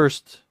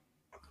 First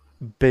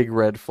big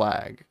red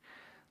flag.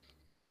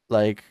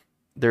 Like,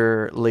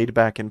 they're laid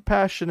back and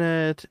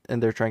passionate,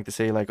 and they're trying to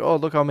say, like, oh,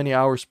 look how many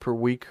hours per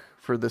week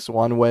for this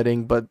one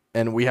wedding,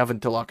 and we have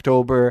until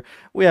October.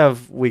 We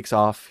have weeks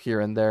off here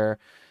and there.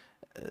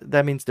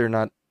 That means they're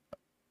not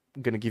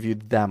going to give you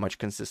that much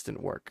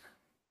consistent work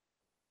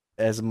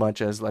as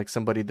much as like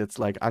somebody that's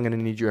like, I'm gonna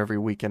need you every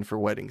weekend for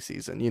wedding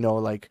season.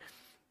 Like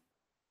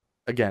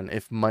again,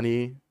 if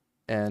money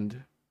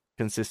and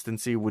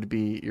consistency would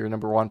be your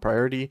number one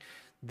priority,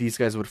 these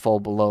guys would fall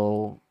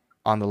below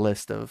on the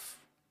list of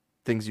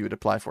things you would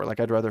apply for. Like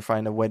I'd rather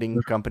find a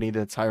wedding company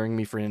that's hiring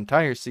me for an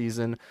entire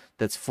season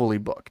that's fully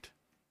booked.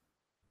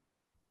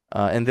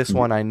 And this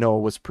one I know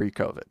was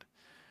pre-COVID.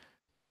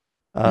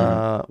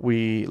 Mhm.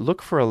 We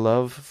look for a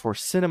love for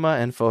cinema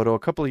and photo, a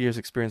couple of years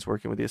experience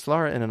working with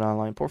DSLR and an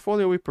online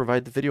portfolio. We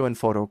provide the video and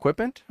photo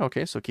equipment.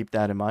 Okay, so keep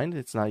that in mind.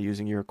 It's not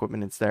using your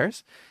equipment, it's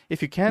theirs.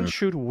 If you can't Mhm.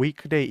 shoot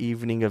weekday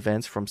evening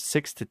events from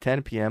 6 to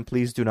 10 p.m.,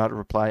 please do not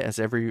reply as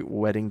every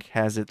wedding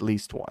has at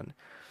least one.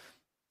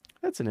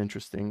 That's an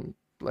interesting,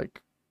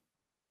 like,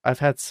 I've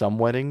had some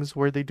weddings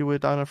where they do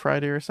it on a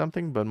Friday or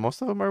something, but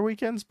most of them are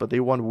weekends, but they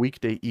want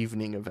weekday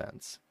evening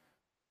events.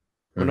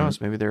 Who Mhm.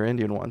 knows? Maybe they're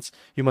Indian ones.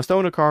 You must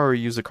own a car or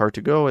use a car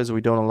to go, as we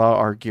don't allow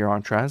our gear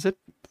on transit.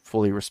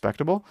 Fully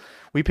respectable.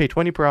 We pay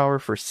 20 per hour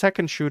for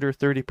second shooter,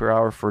 30 per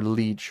hour for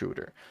lead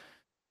shooter.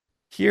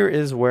 Here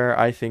is where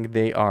I think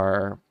they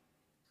are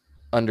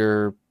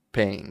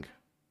underpaying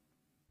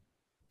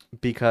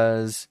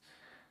because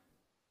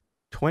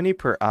 20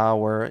 per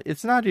hour,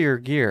 it's not your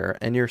gear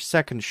and your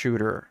second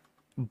shooter,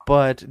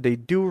 but they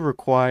do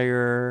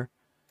require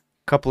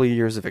a couple of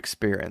years of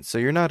experience. So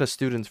you're not a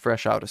student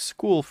fresh out of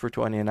school for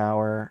 20 an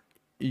hour.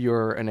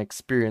 You're an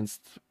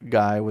experienced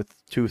guy with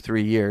 2,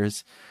 3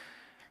 years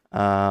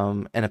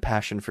and a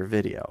passion for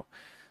video.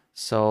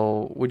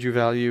 So would you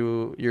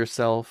value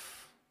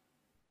yourself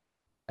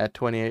at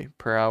 28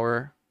 per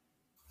hour?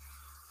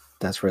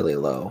 That's really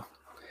low.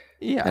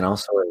 Yeah. And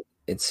also,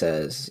 it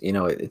says,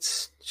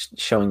 it's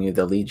showing you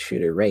the lead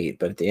shooter rate,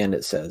 but at the end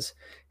it says,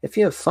 if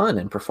you have fun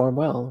and perform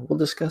well, we'll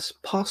discuss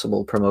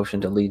possible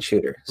promotion to lead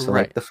shooter. So, like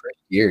Right. the first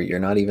year, you're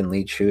not even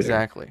lead shooter.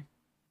 Exactly.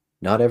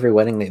 Not every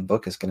wedding they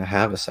book is going to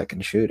have a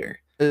second shooter.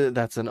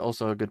 That's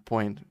also a good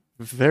point.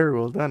 Very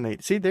well done,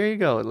 Nate. See, there you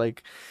go.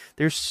 Like,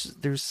 there's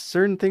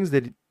certain things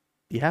that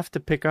you have to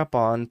pick up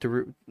on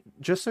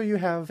just so you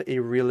have a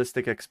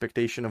realistic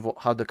expectation of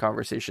how the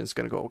conversation is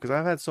going to go. Because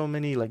I've had so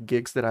many like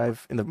gigs that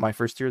I've in my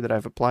first year that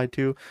I've applied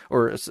to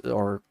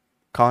or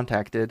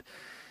contacted,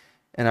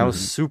 and I was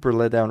Hmm. super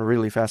let down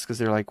really fast because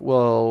they're like,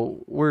 "Well,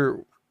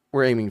 we're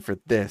aiming for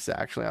this."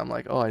 Actually, I'm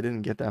like, "Oh, I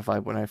didn't get that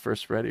vibe when I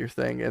first read your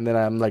thing," and then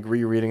I'm like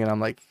rereading, and I'm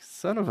like,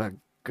 "Son of a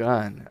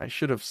gun! I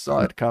should have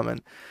saw it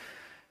coming."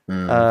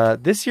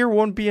 Mm. This year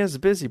won't be as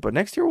busy, but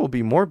next year will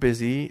be more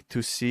busy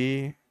to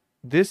see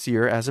this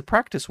year as a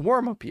practice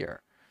warm up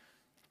year.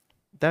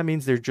 That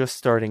means they're just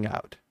starting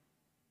out.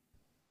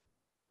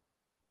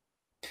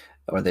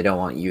 Or they don't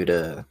want you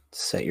to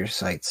set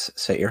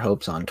your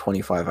hopes on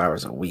 25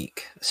 hours a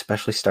week,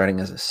 especially starting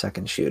as a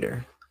second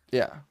shooter.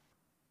 Yeah.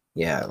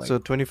 Yeah, like So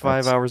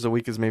 25 that's, hours a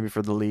week is maybe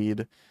for the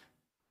lead.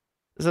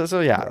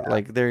 So yeah, yeah.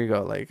 like there you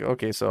go. Like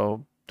okay,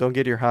 so don't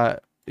get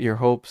your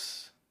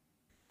hopes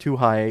too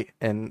high,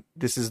 and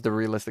this is the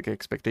realistic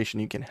expectation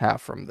you can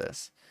have from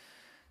this.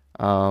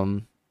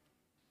 Um,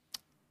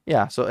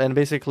 yeah. So and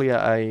basically,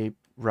 I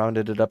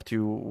rounded it up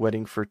to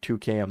wedding for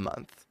 2K a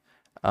month.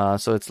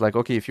 So it's like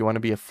okay, if you want to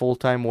be a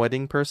full-time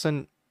wedding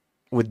person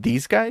with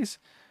these guys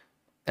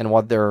and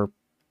what they're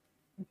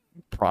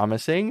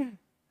promising,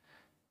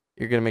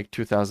 you're gonna make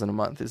 2,000 a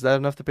month. Is that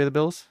enough to pay the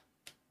bills?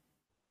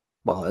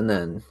 Well, and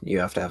then you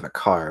have to have a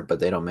car, but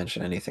they don't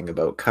mention anything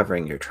about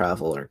covering your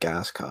travel or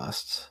gas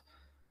costs.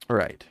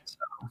 Right. So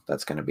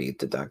that's going to be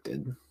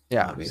deducted,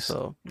 Yeah. obviously,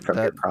 So from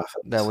your that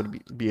profits.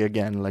 would be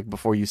again like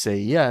before you say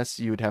yes,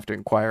 you would have to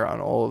inquire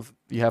on all of.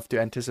 You have to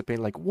anticipate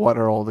like what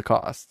are all the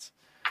costs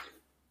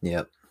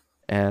Yep.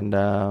 and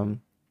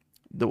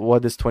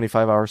what does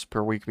 25 hours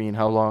per week mean?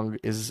 How long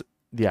is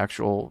the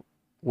actual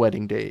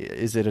wedding day?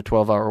 Is it a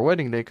 12-hour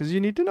wedding day? Because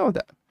you need to know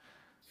that, or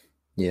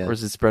Yeah.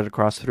 is it spread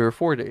across 3 or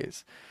 4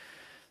 days?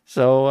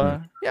 So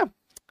Mm. yeah,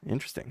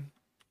 interesting.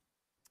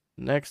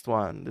 Next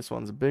one. This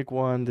one's a big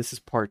one. This is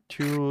part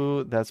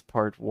two. That's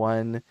part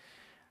one.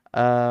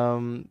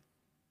 Um,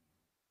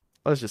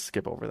 let's just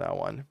skip over that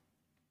one.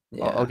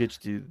 I'll Yeah.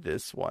 get you to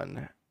this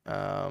one.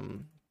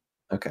 Um,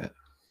 Okay.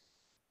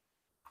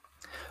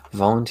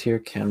 Volunteer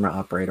camera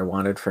operator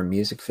wanted for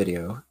music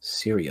video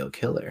serial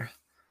killer.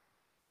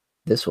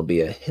 This will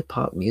be a hip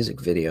hop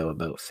music video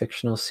about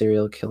fictional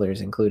serial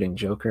killers, including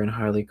Joker and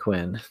Harley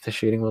Quinn. The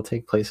shooting will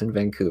take place in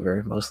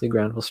Vancouver, mostly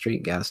Granville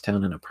Street,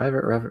 Gastown, and a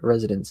private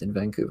residence in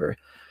Vancouver.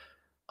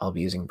 I'll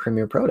be using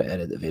Premiere Pro to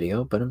edit the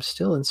video, but I'm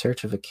still in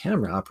search of a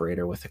camera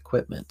operator with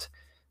equipment.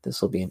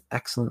 This will be an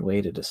excellent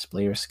way to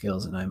display your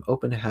skills, and I'm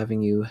open to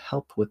having you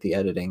help with the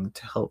editing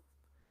to help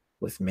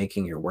with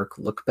making your work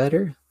look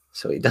better.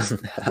 So he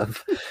doesn't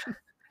have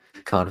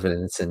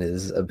confidence in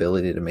his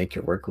ability to make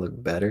your work look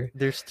better.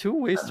 there's two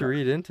ways to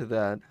read into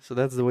that. So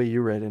that's the way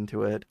you read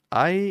into it.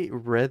 I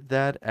read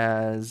that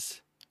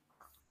as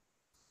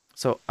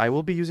so I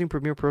will be using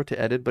Premiere Pro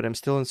to edit, but I'm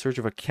still in search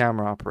of a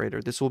camera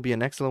operator. This will be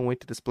an excellent way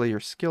to display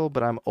your skill,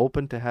 but I'm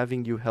open to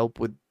having you help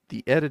with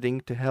the editing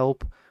to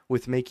help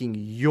with making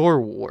your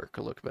work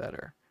look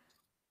better.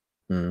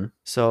 Mm,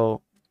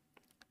 So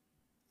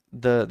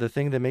the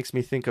thing that makes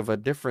me think of a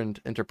different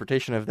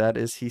interpretation of that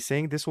is he's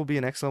saying this will be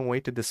an excellent way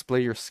to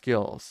display your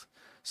skills.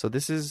 So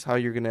this is how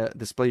you're gonna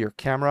display your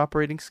camera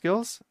operating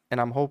skills,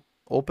 and I'm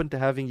open to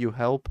having you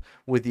help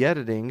with the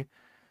editing,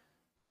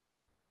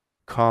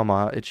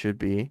 comma it should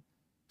be,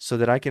 so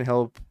that I can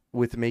help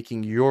with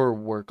making your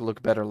work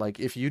look better. Like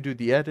if you do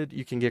the edit,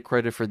 you can get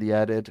credit for the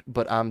edit,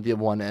 but I'm the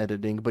one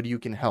editing, but you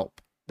can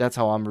help. That's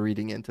how I'm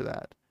reading into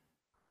that.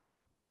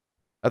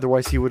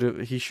 Otherwise,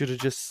 he should have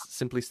just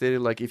simply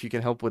stated like, if you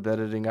can help with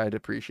editing, I'd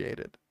appreciate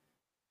it.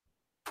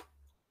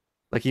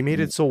 Like he made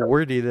it so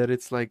wordy that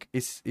it's like,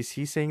 is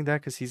he saying that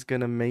because he's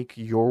gonna make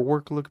your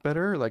work look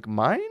better, like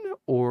mine,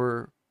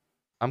 or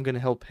I'm gonna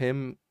help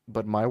him,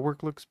 but my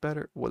work looks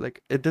better? Well,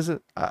 like it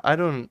doesn't. I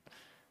don't.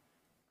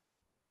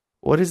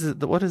 What is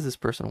it? What does this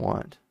person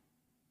want?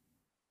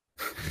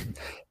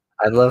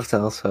 I'd love to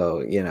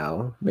also,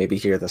 maybe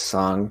hear the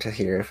song to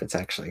hear if it's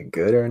actually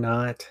good or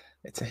not.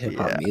 It's a hip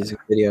hop Yeah, music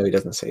video. He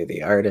doesn't say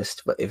the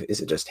artist, but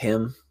is it just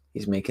him?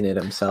 He's making it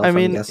I himself, I'm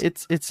mean guessing.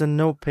 it's a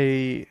no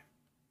pay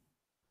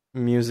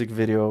music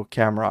video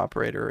camera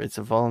operator. It's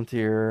a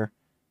volunteer.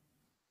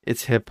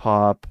 It's hip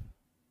hop.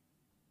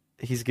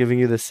 He's giving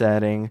you the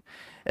setting.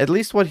 At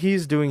least what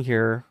he's doing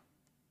here,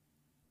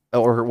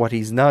 or what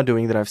he's not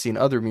doing that I've seen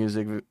other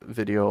music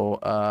video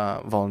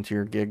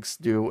volunteer gigs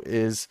do,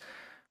 is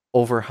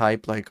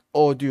overhype. Like,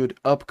 oh, dude,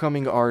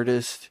 upcoming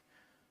artist,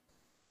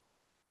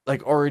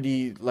 like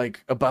already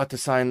like about to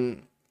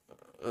sign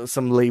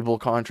some label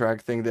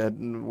contract thing that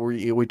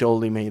we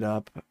totally made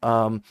up.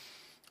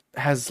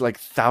 Has like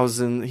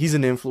thousand. He's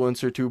an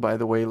influencer too, by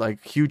the way.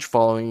 Like huge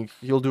following.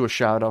 He'll do a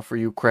shout out for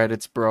you.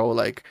 Credits, bro.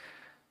 Like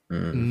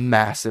Mm.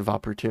 Massive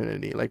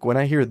opportunity. Like when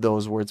I hear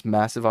those words,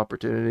 massive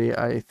opportunity,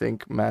 I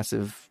think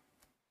massive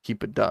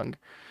keep it dung.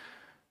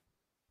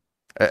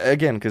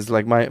 Again, because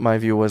like my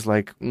view was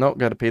like, no,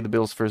 gotta pay the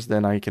bills first,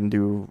 then I can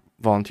do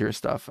volunteer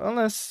stuff.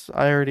 Unless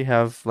I already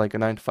have like a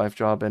 9 to 5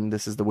 job and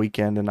this is the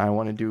weekend and I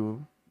want to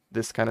do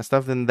this kind of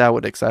stuff, then that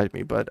would excite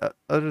me. But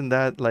other than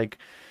that, like,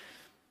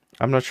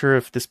 I'm not sure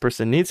if this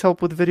person needs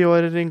help with video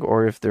editing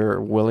or if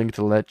they're willing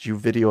to let you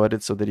video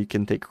edit so that you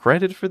can take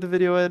credit for the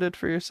video edit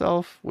for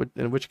yourself.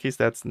 In which case,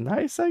 that's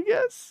nice, I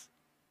guess.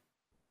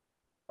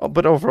 Oh,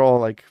 but overall,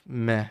 like,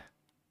 meh.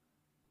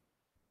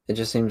 It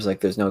just seems like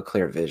there's no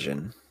clear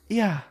vision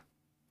Yeah,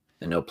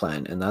 and no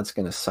plan, and that's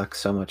going to suck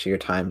so much of your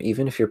time.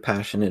 Even if you're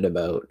passionate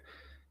about,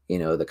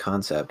 the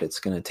concept, it's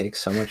going to take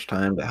so much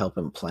time to help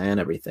him plan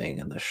everything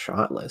and the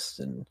shot list,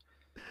 and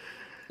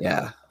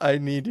yeah. I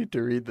need you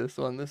to read this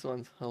one. This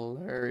one's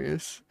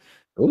hilarious.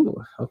 Ooh,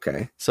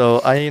 okay. So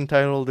I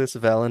entitled this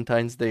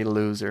Valentine's Day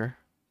Loser.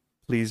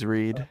 Please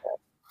read.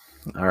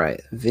 All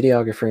right.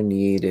 Videographer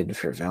needed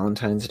for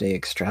Valentine's Day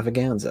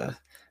extravaganza.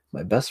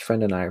 My best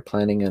friend and I are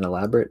planning an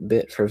elaborate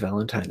bit for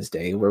Valentine's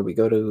Day where we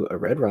go to a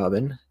Red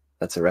Robin,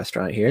 that's a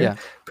restaurant here, Yeah.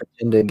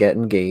 pretend to get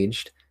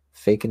engaged,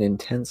 fake an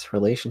intense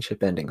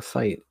relationship ending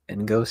fight,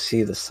 and go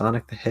see the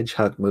Sonic the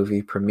Hedgehog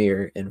movie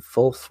premiere in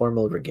full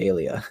formal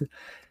regalia.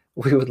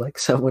 We would like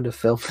someone to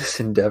film this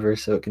endeavor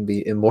so it can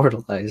be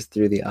immortalized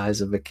through the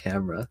eyes of a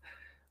camera.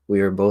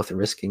 We are both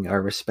risking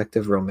our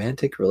respective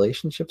romantic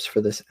relationships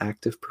for this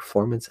active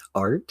performance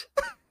art.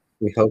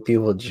 We hope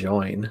you will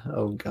join.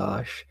 Oh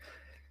gosh.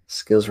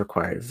 Skills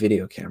required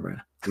video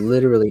camera.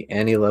 Literally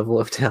any level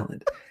of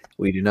talent.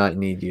 We do not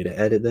need you to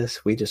edit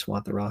this. We just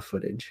want the raw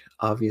footage.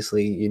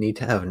 Obviously, you need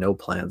to have no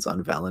plans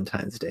on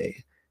Valentine's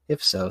Day.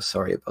 If so,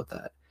 sorry about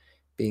that.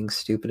 Being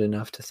stupid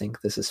enough to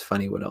think this is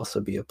funny would also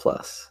be a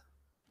plus.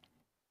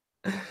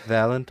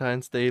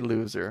 Valentine's Day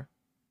Loser.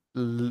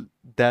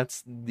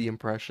 That's the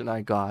impression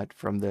I got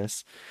from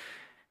this.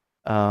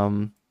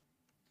 Um,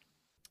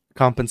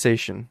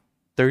 Compensation.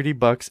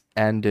 $30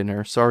 and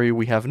dinner. Sorry,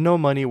 we have no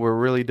money. We're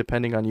really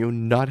depending on you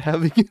not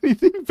having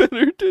anything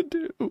better to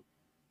do.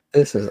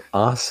 This is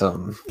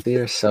awesome. They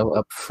are so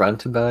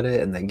upfront about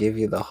it and they give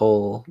you the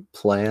whole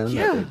plan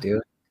that they're Yeah.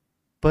 doing.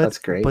 But That's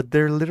great. but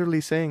they're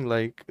literally saying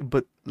like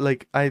but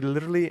like I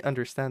literally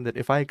understand that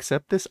if I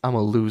accept this, I'm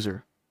a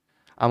loser.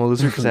 I'm a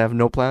loser because I have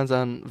no plans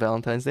on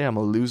Valentine's Day. I'm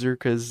a loser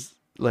because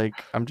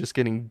like I'm just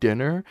getting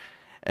dinner,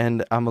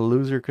 and I'm a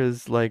loser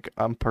because like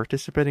I'm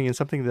participating in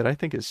something that I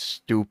think is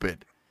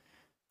stupid.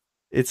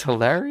 It's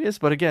hilarious,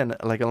 but again,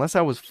 like unless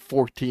I was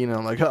 14, and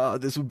I'm like, oh,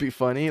 this would be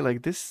funny.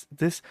 Like this.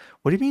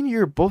 What do you mean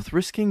you're both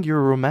risking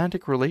your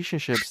romantic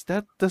relationships?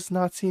 That does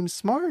not seem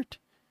smart.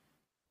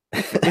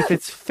 If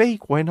it's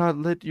fake, why not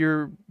let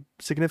your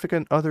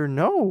significant other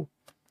know?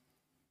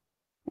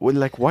 Well,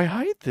 like, why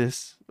hide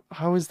this?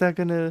 How is that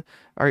gonna?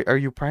 Are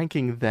you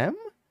pranking them?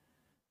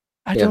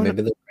 I Yeah, don't know.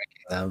 maybe they're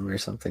pranking them or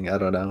something. I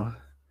don't know.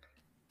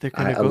 They're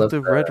I, gonna I go love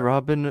to Red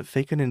Robin,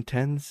 fake an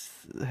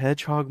intense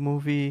hedgehog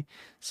movie,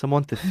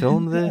 someone to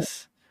film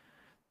this.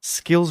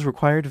 Skills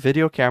required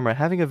video camera.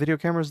 Having a video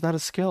camera is not a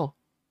skill.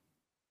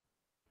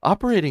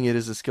 Operating it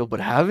is a skill, but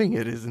having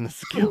it isn't a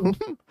skill.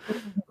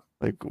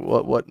 Like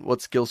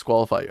what skills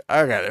qualify you?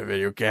 I got a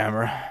video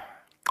camera.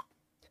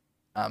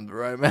 I'm the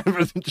right man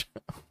for the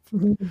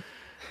job.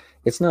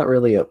 it's not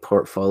really a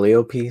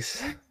portfolio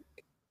piece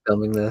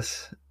filming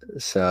this,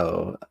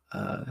 so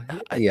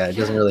yeah, it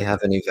doesn't Yeah, really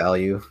have any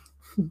value.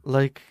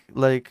 like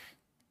like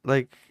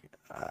like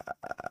uh,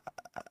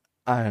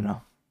 I don't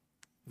know.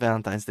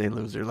 Valentine's Day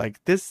loser.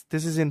 Like this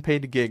is in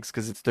paid gigs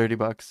because it's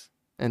 $30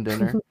 and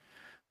dinner.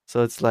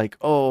 So it's like,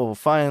 oh,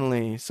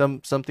 finally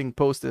something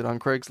posted on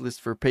Craigslist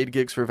for paid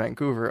gigs for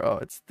Vancouver. Oh,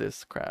 it's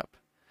this crap.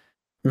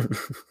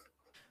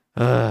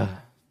 Uh,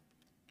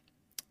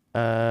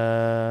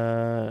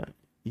 uh,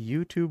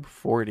 YouTube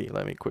 40.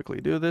 Let me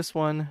quickly do this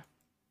one.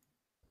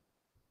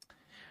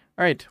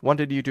 All right,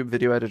 wanted YouTube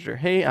video editor.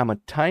 Hey, I'm a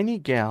tiny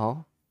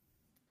gal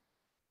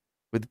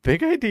with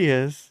big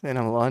ideas, and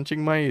I'm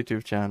launching my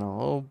YouTube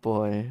channel. Oh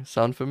boy,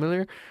 sound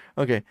familiar?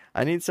 Okay,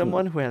 I need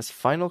someone who has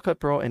Final Cut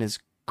Pro and is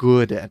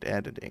good at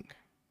editing.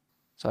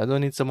 So I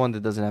don't need someone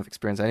that doesn't have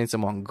experience. I need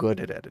someone good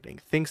at editing.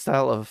 Think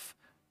style of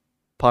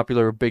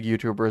popular big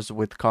YouTubers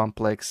with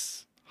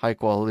complex, high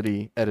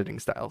quality editing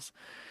styles.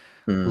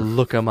 Hmm.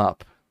 Look them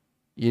up.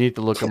 You need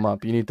to look them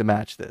up. You need to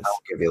match I'll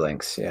this. give you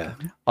links. Yeah.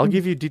 I'll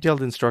give you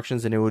detailed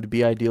instructions, and it would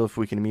be ideal if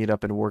we can meet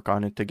up and work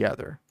on it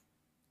together.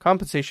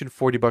 Compensation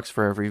 $40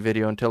 for every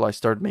video until I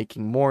start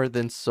making more,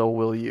 then so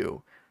will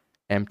you.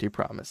 Empty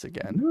promise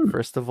again.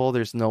 First of all,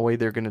 there's no way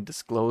they're going to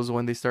disclose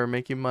when they start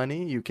making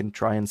money. You can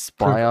try and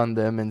spy on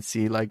them and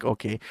see, like,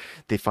 okay,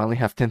 they finally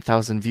have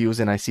 10,000 views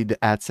and I see the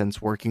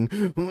AdSense working.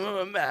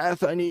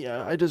 Math,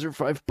 I deserve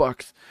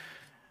 $5.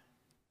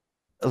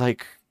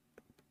 Like,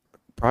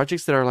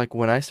 projects that are like,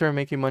 when I start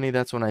making money,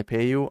 that's when I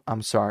pay you.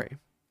 I'm sorry.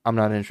 I'm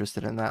not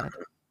interested in that.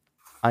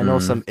 I know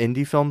Hmm. some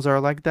indie films are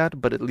like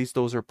that, but at least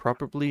those are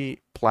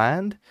properly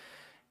planned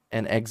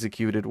and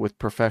executed with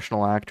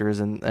professional actors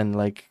and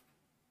like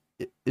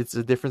it's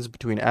a difference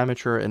between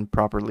amateur and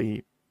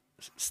properly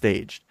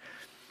staged.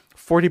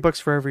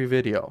 $40 for every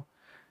video.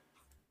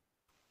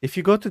 If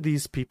you go to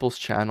these people's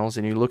channels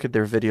and you look at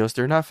their videos,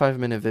 they're not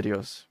 5-minute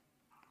videos.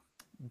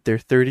 They're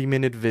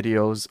 30-minute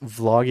videos,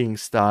 vlogging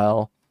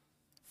style,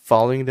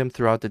 following them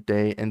throughout the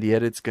day, and the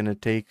edit's gonna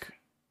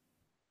take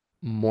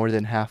more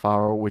than half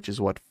hour, which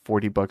is what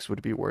 $40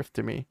 would be worth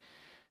to me.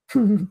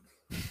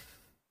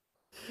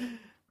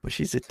 But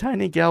she's a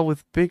tiny gal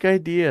with big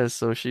ideas,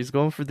 so she's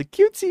going for the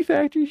cutesy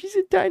factor. She's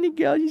a tiny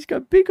gal. She's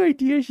got big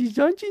ideas. She's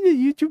launching a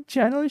YouTube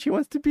channel, and she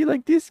wants to be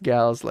like this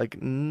gal. It's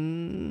like,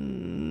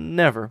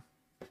 never.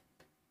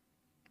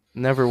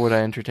 Never would I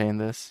entertain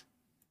this.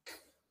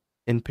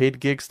 In paid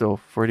gigs, though,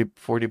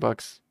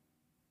 $40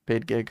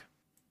 paid gig.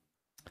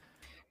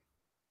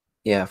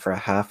 Yeah, for a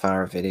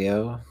half-hour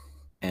video,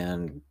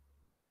 and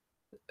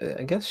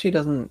I guess she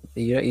doesn't.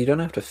 You don't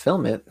have to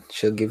film it.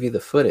 She'll give you the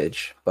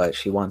footage, but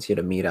she wants you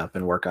to meet up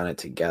and work on it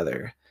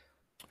together.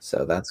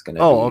 So that's going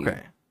to Oh, be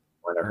okay.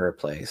 one of her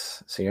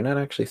place. So you're not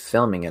actually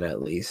filming it,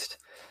 at least,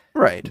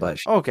 Right. but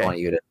she Okay. want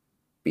you to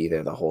be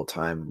there the whole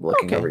time,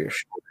 looking over Okay. your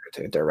shoulder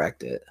to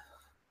direct it.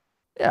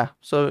 Yeah,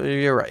 so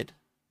you're right.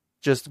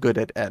 Just good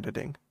at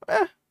editing.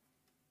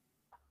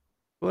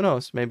 Who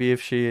knows? Maybe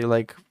if she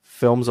like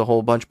films a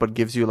whole bunch but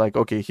gives you like,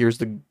 okay, here's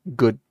the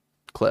good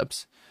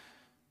clips,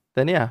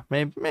 then yeah,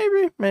 maybe.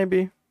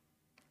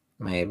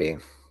 Maybe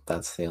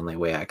that's the only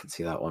way I could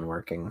see that one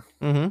working.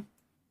 Mm-hmm.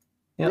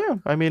 Yep. Yeah,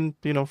 I mean,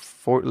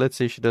 for let's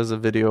say she does a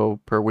video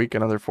per week,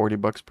 another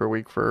 $40 per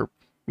week for,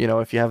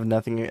 if you have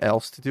nothing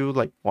else to do,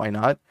 like why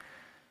not?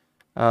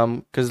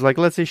 Because like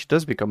let's say she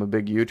does become a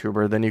big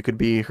YouTuber, then you could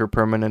be her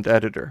permanent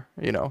editor,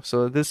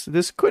 So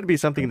this could be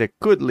something that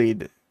could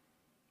lead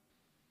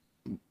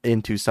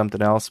into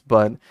something else,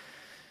 but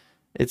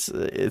it's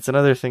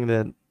another thing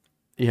that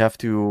you have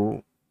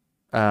to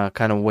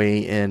kind of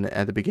weigh in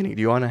at the beginning.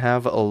 Do you want to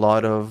have a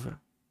lot of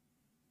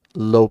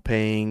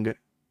low-paying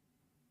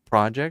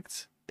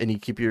projects and you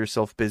keep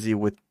yourself busy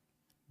with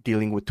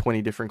dealing with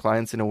 20 different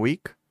clients in a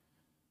week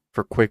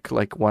for quick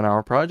like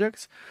 1-hour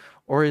projects?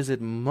 Or is it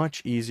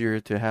much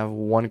easier to have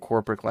one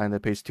corporate client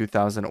that pays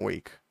 $2,000 a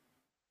week,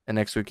 and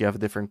next week you have a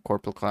different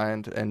corporate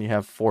client and you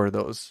have 4 of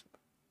those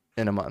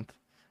in a month?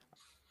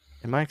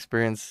 In my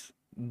experience,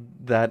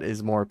 that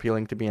is more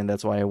appealing to me, and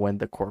that's why I went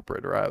the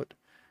corporate route.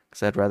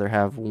 Because I'd rather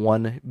have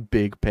one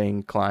big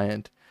paying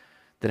client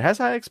that has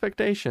high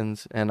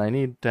expectations and I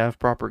need to have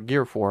proper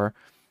gear for,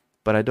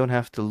 but I don't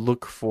have to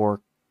look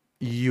for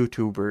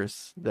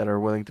YouTubers that are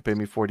willing to pay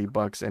me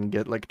 $40 and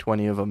get like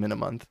 20 of them in a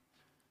month.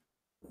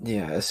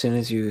 Yeah, as soon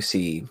as you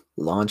see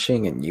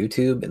launching and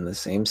YouTube in the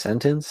same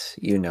sentence,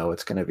 you know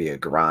it's going to be a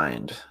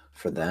grind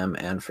for them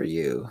and for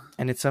you.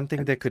 And it's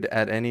something that could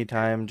at any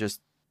time just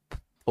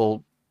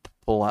pull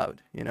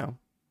out.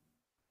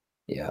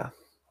 Yeah.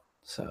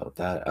 So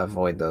that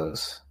avoid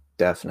those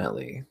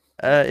definitely.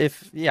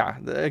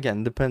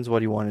 Again, depends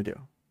what you want to do.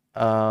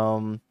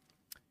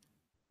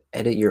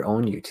 Edit your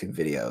own YouTube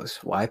videos.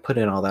 Why put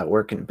in all that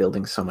work in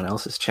building someone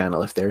else's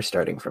channel if they're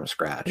starting from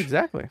scratch?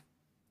 Exactly.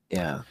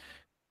 Yeah.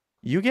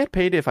 You get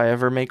paid if I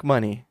ever make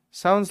money.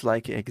 Sounds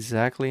like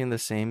exactly in the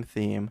same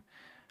theme.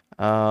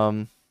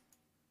 Here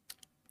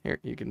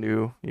you can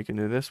do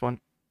this one.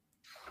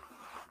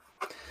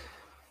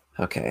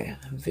 Okay,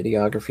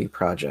 videography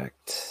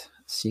project.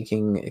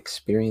 Seeking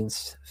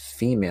experienced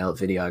female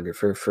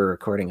videographer for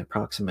recording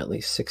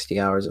approximately 60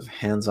 hours of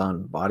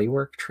hands-on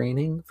bodywork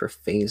training for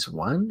phase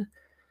 1.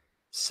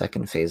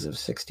 Second phase of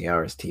 60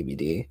 hours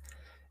TBD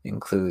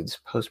includes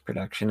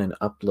post-production and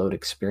upload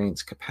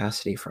experience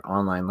capacity for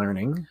online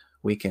learning.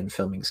 Weekend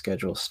filming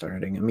schedule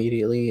starting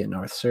immediately in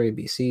North Surrey,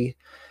 BC.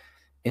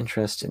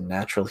 Interest in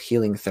natural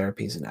healing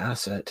therapies an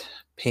asset.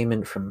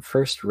 Payment from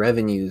first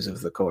revenues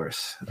of the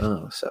course.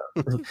 Oh, so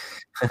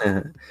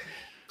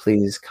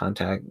please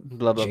contact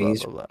Blah blah blah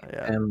J's blah blah.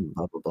 Yeah.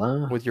 blah blah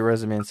blah. With your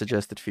resume and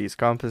suggested fees,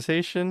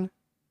 compensation,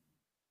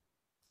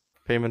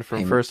 payment from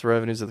Payment. first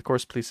revenues of the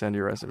course. Please send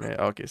your resume.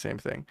 Okay, same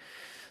thing.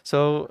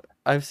 So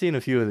I've seen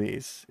a few of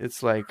these.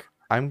 It's like,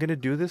 I'm gonna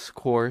do this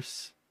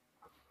course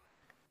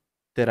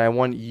that I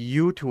want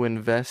you to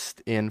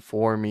invest in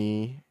for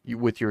me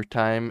with your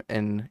time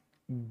and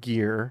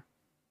gear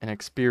and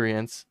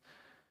experience,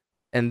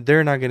 and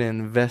they're not going to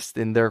invest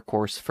in their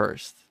course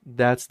first.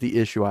 That's the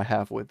issue I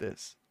have with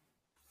this.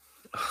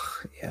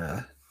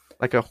 Yeah.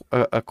 Like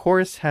a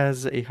course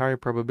has a higher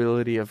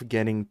probability of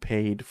getting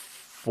paid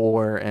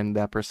for and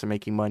that person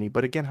making money.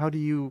 But again, how do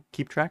you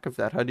keep track of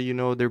that? How do you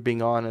know they're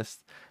being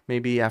honest?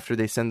 Maybe after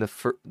they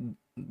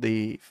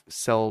they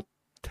sell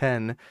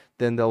 10,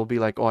 then they'll be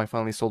like, oh, I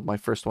finally sold my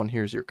first one.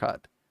 Here's your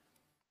cut.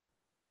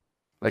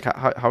 Like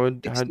how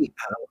 60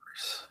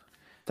 hours.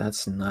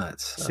 That's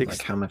nuts.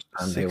 Like how much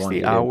time they want 60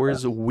 you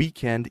hours to a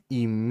weekend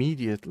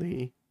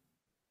immediately.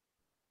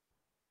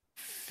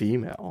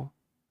 Female,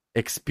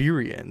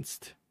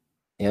 experienced.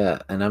 Yeah,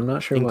 and I'm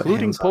not sure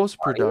including what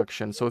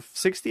post-production. So if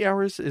 60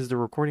 hours is the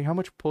recording, how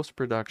much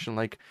post-production?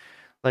 Like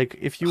Like,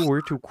 if you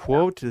were to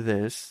quote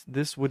this,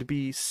 this would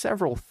be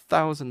several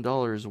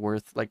 $1,000s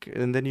worth. Like,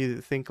 and then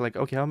you think like,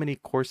 okay, how many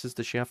courses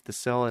does she have to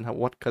sell, and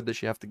what cut does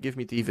she have to give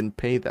me to even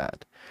pay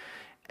that?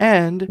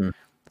 And Mm.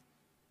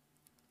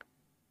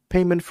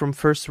 payment from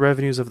first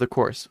revenues of the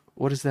course.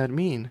 What does that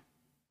mean?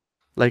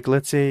 Like,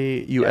 let's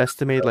say you Yeah.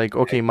 estimate like,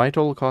 Okay. okay, my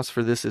total cost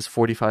for this is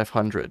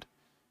 4,500.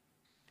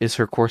 Is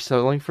her course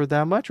selling for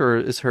that much, or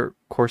is her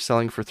course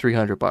selling for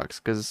 $300?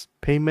 Because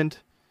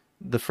payment,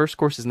 the first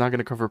course is not going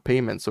to cover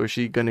payment. So is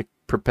she going to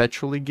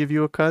perpetually give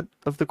you a cut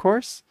of the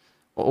course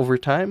over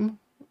time,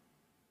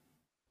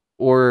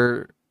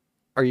 or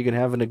are you going to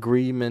have an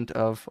agreement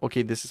of,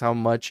 okay, this is how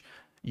much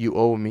you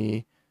owe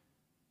me.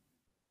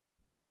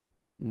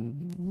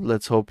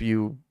 Let's hope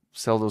you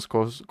sell those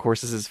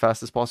courses as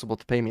fast as possible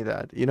to pay me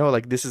that. You know,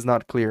 like this is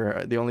not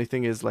clear. The only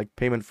thing is like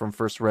payment from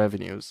first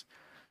revenues.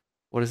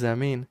 What does that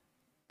mean?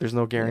 There's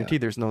no Yeah. guarantee.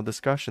 There's no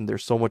discussion.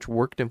 There's so much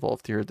work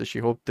involved here. Does she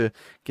hope to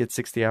get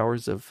 60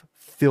 hours of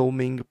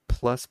filming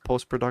plus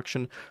post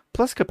production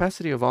plus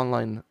capacity of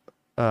online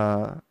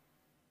uh,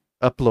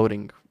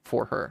 uploading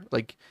for her?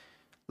 Like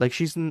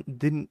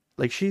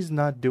she's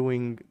not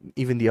doing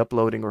even the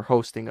uploading or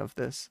hosting of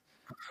this.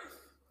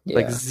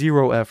 Like Yeah.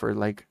 zero effort.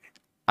 Like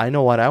I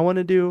know what I want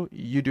to do.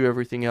 You do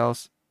everything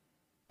else,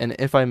 and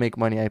if I make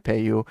money, I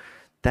pay you.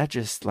 That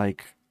just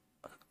like,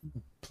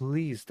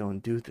 please don't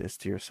do this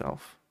to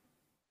yourself.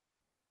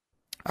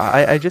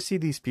 I just see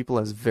these people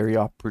as very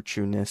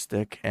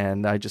opportunistic,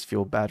 and I just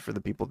feel bad for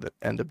the people that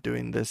end up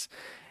doing this.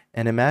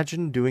 And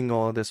imagine doing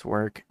all of this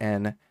work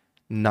and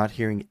not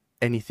hearing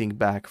anything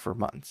back for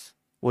months.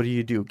 What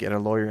do? Get a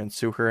lawyer and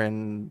sue her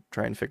and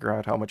try and figure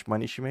out how much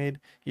money she made?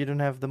 You don't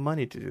have the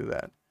money to do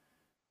that.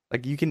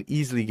 Like, you can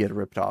easily get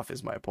ripped off,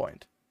 is my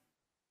point.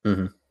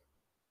 Hmm.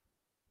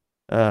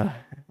 Uh,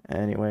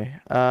 anyway,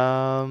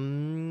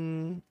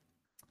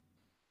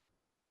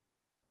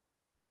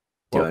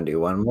 Do you well, want to do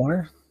one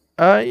more?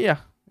 yeah,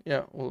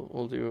 yeah,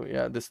 we'll do,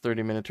 yeah. This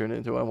 30 minute turned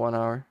into a 1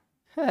 hour.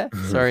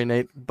 Sorry,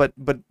 Nate, but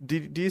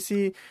do you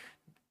see,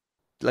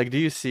 like, do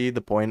you see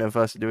the point of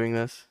us doing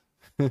this?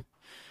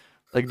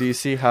 Like, do you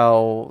see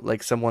how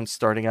like someone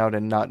starting out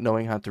and not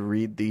knowing how to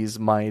read these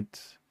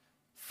might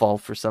fall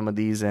for some of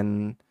these?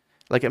 And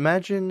like,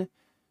 imagine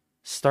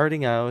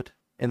starting out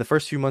in the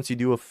first few months you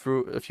do a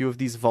few of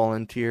these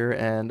volunteer,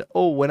 and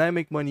oh, when I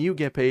make money you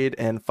get paid,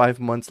 and 5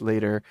 months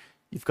later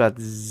you've got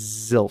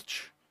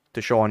zilch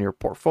to show on your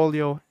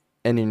portfolio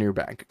and in your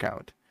bank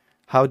account.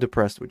 How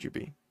depressed would you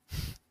be?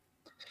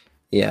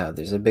 Yeah,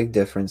 there's a big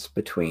difference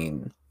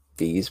between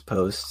these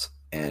posts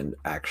and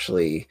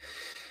actually,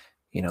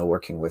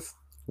 working with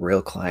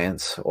real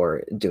clients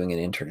or doing an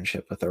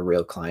internship with a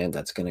real client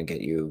that's going to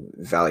get you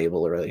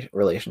valuable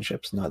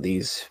relationships, not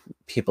these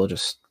people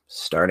just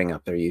starting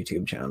up their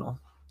YouTube channel.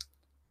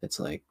 It's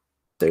like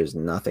there's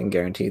nothing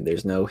guaranteed.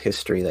 There's no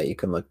history that you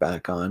can look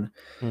back on.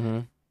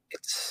 Mm-hmm.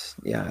 It's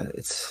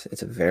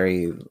a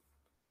very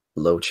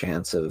low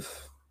chance of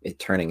it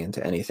turning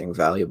into anything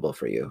valuable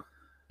for you.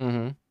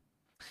 Mm-hmm.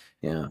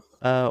 Yeah.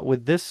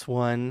 With this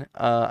one,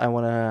 I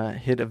want to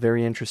hit a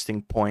very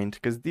interesting point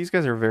because these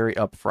guys are very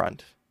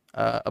upfront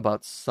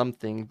about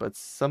something, but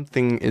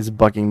something is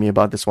bugging me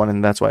about this one,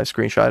 and that's why I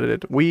screenshotted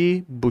it.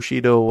 We,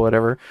 Bushido,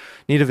 whatever,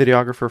 need a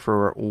videographer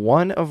for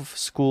one of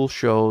school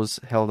shows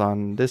held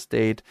on this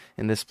date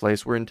in this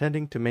place. We're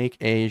intending to make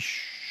a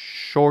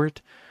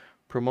short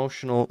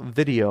promotional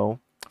video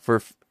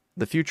for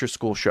the future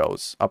school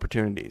shows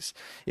opportunities.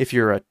 If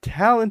you're a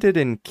talented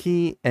and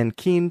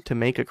keen to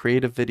make a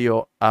creative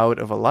video out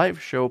of a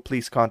live show,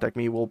 please contact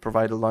me. We'll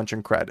provide a lunch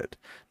and credit.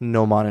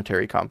 No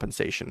monetary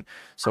compensation.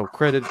 So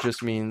credit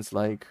just means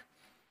like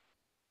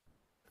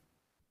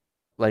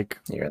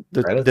You're in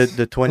the the credits.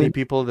 20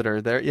 people that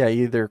are there. Yeah,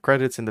 either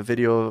credits in the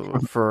video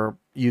for,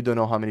 you don't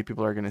know how many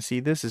people are going to see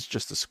this. It's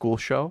just a school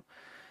show.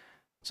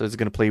 So it's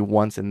going to play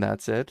once and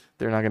that's it.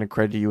 They're not going to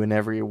credit you in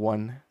every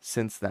one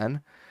since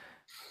then.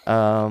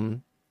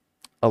 Um,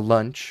 a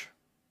lunch.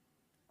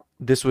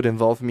 This would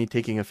involve me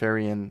taking a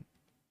ferry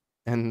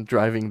and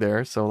driving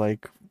there. So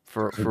like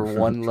for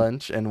one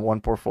lunch and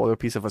one portfolio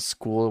piece of a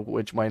school,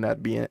 which might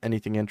not be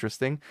anything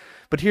interesting.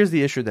 But here's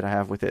the issue that I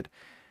have with it.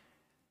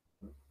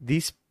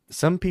 These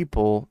Some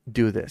people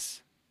do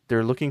this.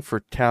 They're looking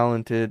for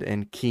talented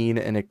and keen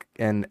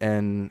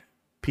and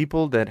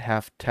people that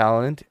have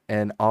talent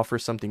and offer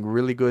something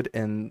really good,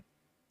 and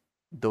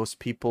those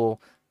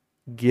people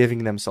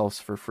giving themselves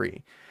for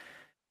free.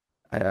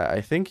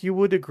 I think you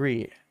would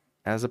agree,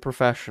 as a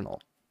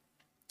professional,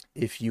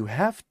 if you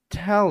have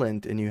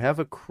talent and you have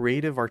a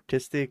creative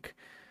artistic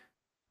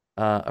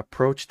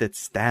approach that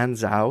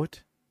stands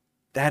out,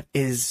 that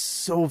is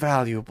so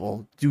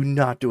valuable. Do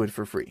not do it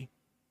for free.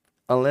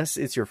 Unless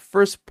it's your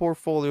first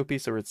portfolio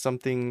piece, or it's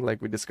something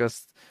like we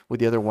discussed with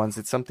the other ones,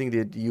 it's something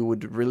that you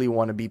would really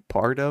want to be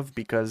part of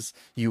because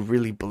you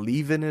really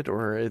believe in it,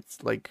 or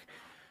it's like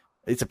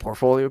it's a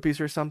portfolio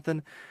piece or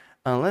something.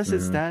 Unless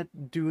it's Hmm.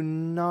 that, do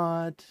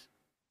not,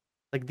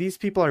 like, these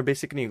people are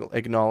basically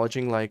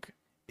acknowledging like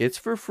it's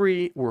for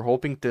free. We're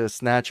hoping to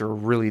snatch a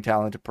really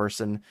talented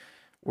person.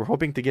 We're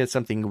hoping to get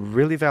something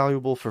really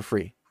valuable for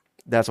free.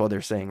 That's what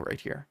they're saying right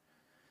here.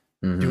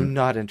 Do Hmm.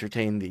 not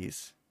entertain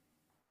these.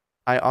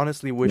 I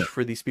honestly No. wish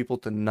for these people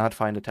to not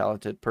find a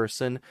talented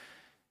person,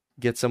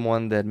 get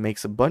someone that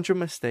makes a bunch of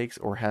mistakes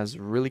or has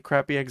really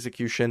crappy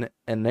execution,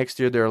 and next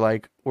year they're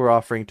like, we're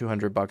offering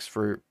 $200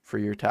 for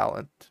your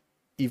talent,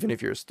 even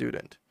if you're a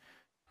student.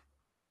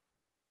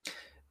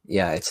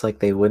 Yeah, it's like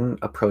they wouldn't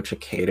approach a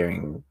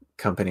catering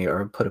company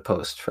or put a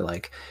post for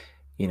like,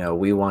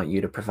 we want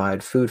you to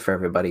provide food for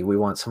everybody. We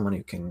want someone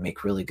who can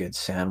make really good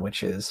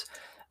sandwiches,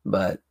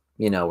 but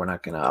we're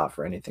not going to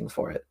offer anything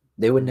for it.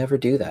 They would Mm. never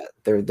do that.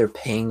 They're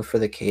paying for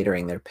the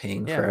catering. They're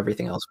paying for Yeah.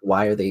 everything else.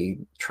 Why are they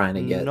trying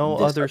to get No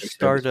this other other service for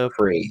startup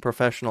free?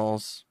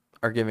 professionals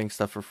are giving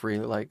stuff for free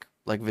like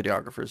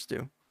videographers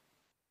do.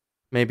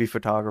 Maybe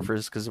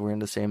photographers because we're in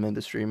the same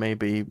industry.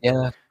 Maybe,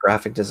 Yeah,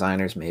 graphic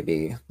designers,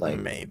 maybe like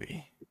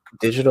maybe.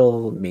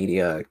 digital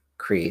media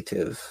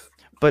creative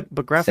But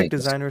graphic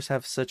things. designers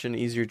have such an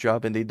easier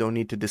job and they don't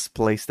need to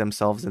displace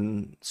themselves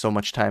in so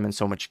much time and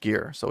so much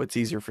gear. So it's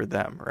easier for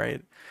them,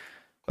 right?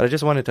 But I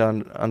just wanted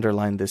to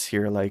underline this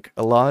here. Like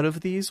a lot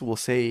of these will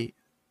say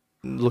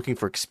looking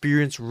for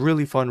experience,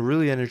 really fun,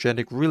 really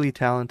energetic, really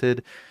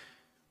talented.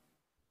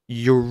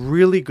 You're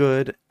really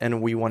good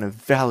and we want to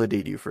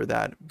validate you for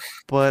that.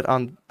 But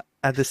on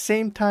at the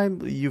same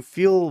time you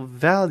feel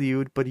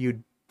valued, but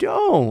you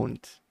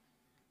don't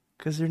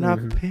because they're not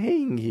Hmm.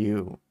 paying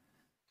you.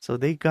 So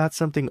they got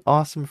something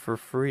awesome for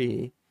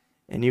free,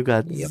 and you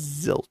got Yep.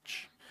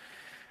 zilch.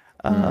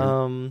 Hmm.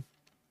 Um.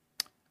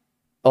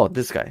 Oh,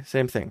 this guy,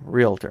 same thing.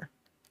 Realtor,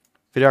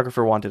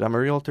 videographer wanted. I'm a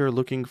realtor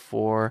looking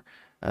for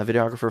a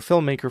videographer,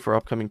 filmmaker for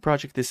upcoming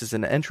project. This is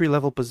an entry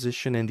level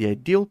position, and the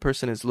ideal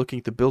person is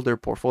looking to build their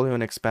portfolio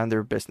and expand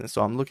their business.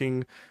 So I'm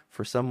looking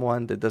for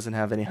someone that doesn't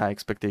have any high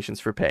expectations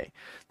for pay.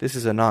 This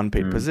is a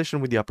non-paid Hmm. position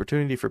with the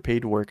opportunity for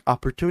paid work.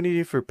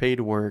 Opportunity for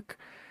paid work.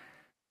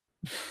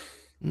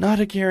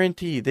 Not a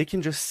guarantee. They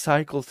can just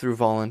cycle through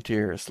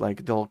volunteers.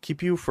 Like they'll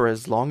keep you for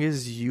as long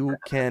as you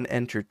can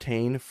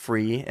entertain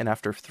free. And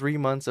after 3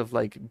 months of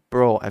like,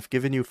 bro, I've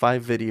given you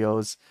 5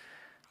 videos.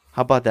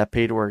 How about that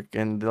paid work?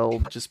 And they'll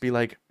just be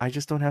like, I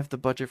just don't have the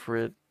budget for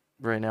it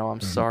right now. I'm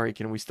Hmm. sorry.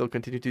 Can we still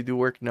continue to do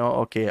work? No.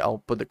 Okay, I'll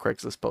put the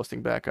Craigslist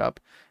posting back up.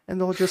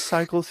 And they'll just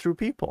cycle through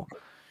people.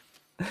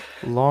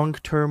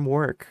 Long-term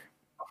work.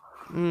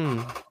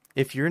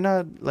 If you're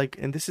not like,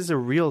 and this is a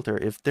realtor,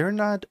 if they're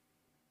not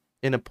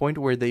in a point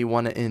where they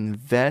want to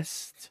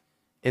invest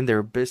in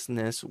their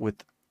business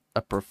with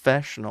a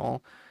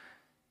professional,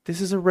 this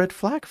is a red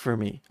flag for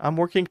me. I'm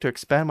working to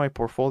expand my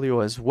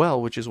portfolio as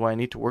well, which is why I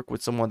need to work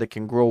with someone that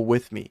can grow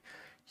with me.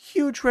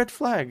 Huge red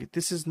flag.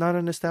 This is not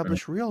an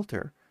established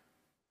realtor.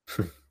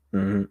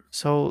 Hmm.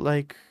 So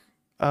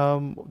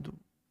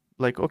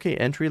okay,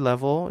 entry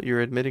level,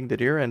 you're admitting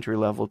that you're entry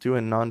level to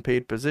a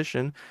non-paid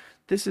position.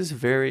 This is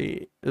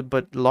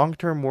but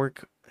long-term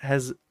work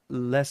has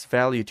less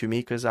value to me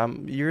because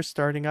you're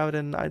starting out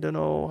and I don't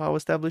know how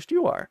established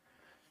you are.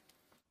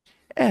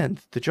 And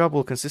the job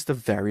will consist of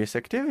various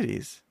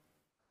activities.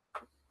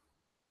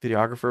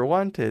 Videographer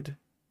wanted.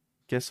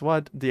 Guess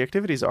what? The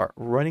activities are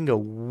running a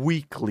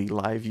weekly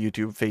live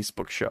YouTube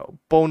Facebook show.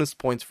 Bonus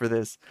points for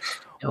this.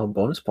 Oh,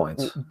 bonus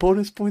points.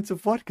 Bonus points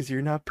of what? Because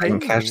you're not I can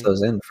paying cash me.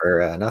 those in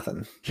for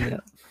nothing.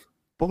 Yeah.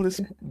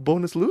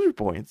 Bonus loser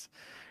points.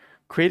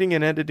 Creating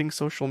and editing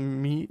social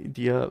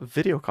media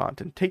video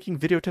content, taking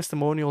video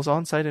testimonials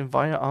on site and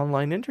via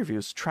online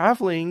interviews,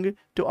 traveling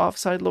to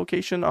off-site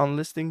location on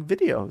listing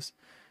videos.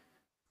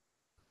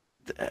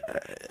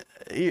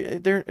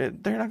 They're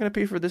not going to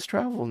pay for this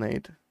travel,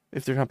 Nate.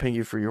 If they're not paying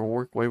you for your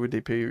work, why would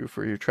they pay you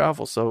for your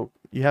travel? So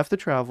you have to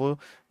travel.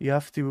 You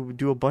have to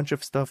do a bunch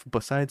of stuff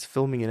besides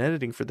filming and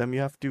editing for them. You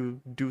have to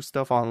do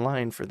stuff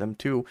online for them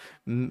too.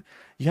 You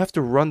have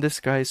to run this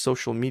guy's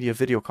social media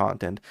video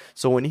content.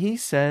 So when he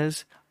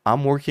says,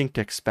 I'm working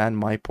to expand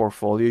my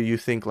portfolio, you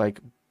think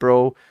like,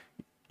 bro,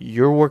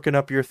 you're working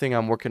up your thing,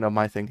 I'm working up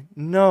my thing.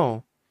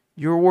 No,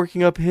 you're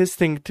working up his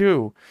thing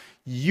too.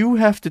 You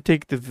have to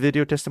take the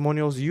video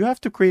testimonials, you have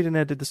to create and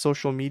edit the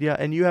social media,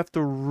 and you have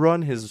to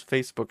run his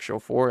Facebook show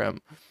for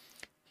him.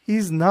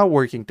 He's not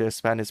working to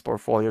expand his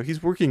portfolio,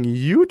 he's working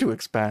you to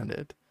expand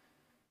it.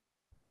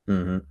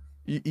 Hmm.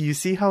 You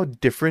see how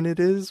different it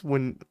is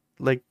when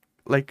like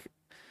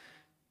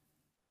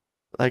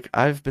like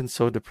I've been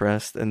so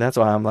depressed, and that's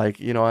why I'm like,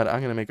 you know what,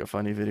 I'm gonna make a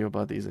funny video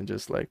about these and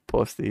just like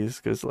post these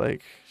because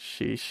like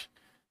sheesh.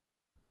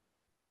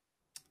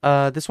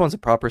 This one's a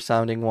proper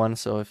sounding one,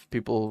 so if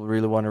people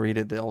really want to read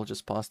it, they'll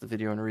just pause the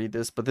video and read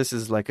this. But this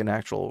is like an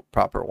actual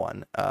proper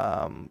one.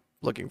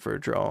 Looking for a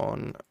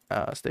drone,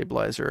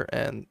 stabilizer,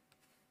 and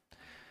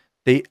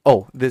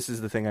this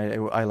is the thing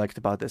I liked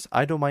about this.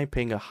 I don't mind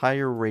paying a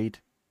higher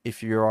rate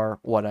if you are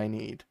what I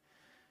need.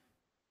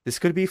 This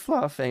could be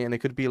fluff, and it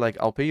could be like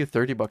I'll pay you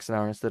 $30 an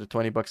hour instead of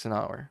 $20 an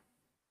hour.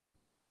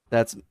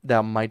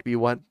 That might be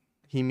what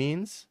he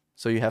means.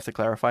 So you have to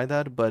clarify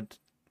that. But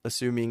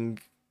assuming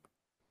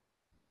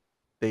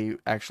they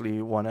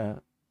actually want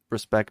to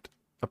respect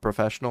a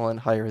professional and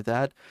hire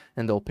that,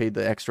 and they'll pay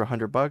the extra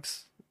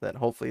 $100, then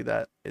hopefully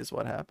that is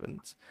what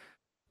happens.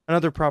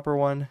 Another proper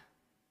one.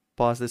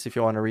 Pause this if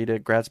you want to read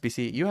it. Grads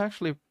BC. You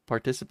actually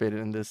participated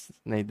in this,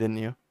 Nate, didn't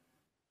you?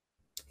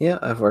 Yeah,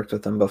 I've worked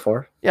with them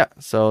before. Yeah,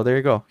 so there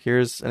you go.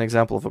 Here's an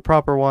example of a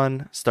proper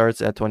one.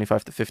 Starts at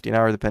 25 to 50 an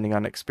hour, depending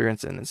on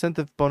experience and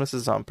incentive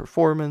bonuses on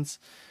performance.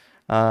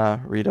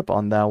 Read up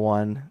on that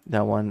one.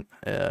 That one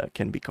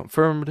can be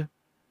confirmed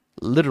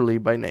literally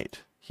by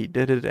Nate. He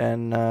did it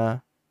and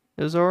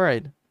it was all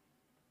right.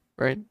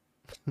 Right?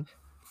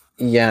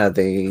 Yeah,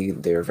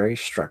 they're very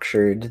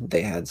structured.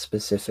 They had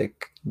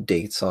specific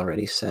dates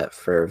already set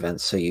for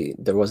events, so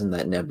there wasn't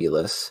that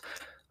nebulous,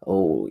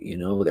 oh,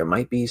 there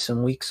might be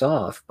some weeks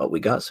off, but we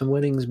got some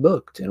weddings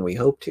booked and we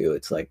hope to.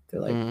 It's like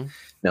they're like, Mm-hmm.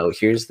 no,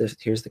 here's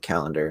the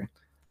calendar.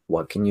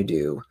 What can you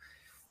do?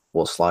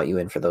 We'll slot you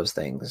in for those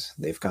things.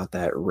 They've got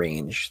that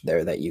range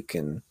there that you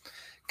can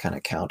kind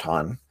of count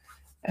on,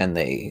 and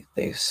they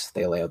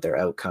lay out their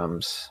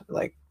outcomes,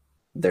 like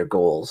their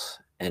goals,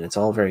 and it's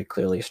all very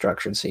clearly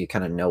structured, so you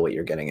kind of know what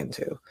you're getting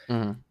into.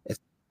 Mm-hmm. It's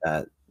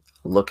that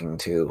looking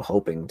to,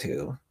 hoping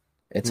to.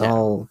 It's Yeah.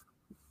 all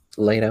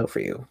laid out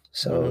for you,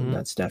 so Mm-hmm.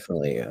 that's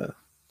definitely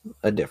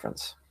a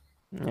difference.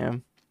 Yeah.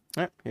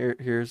 All right,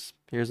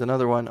 here's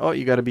another one. Oh,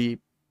 you got a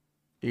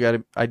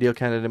ideal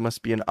candidate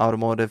must be an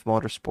automotive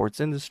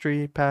motorsports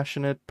industry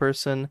passionate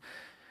person.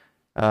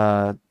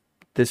 Uh,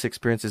 this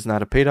experience is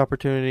not a paid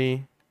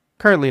opportunity.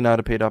 Currently not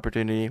a paid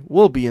opportunity.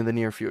 Will be in the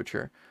near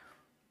future.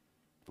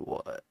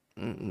 What?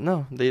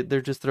 No,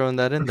 they're just throwing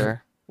that in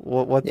there.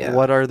 Yeah,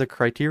 What are the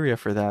criteria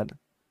for that?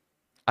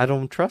 I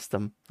don't trust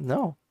them.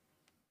 No,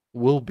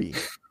 will be.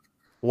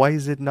 Why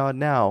is it not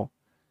now?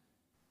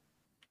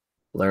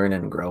 learn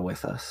and grow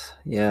with us.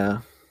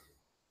 Yeah,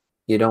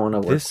 you don't want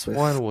to work This with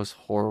one was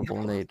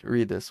horrible, Nate.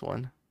 Read this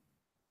one.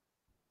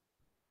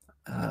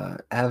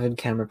 avid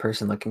camera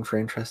person looking for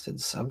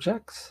interested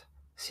subjects,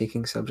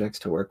 seeking subjects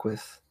to work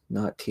with,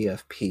 not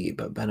TFP,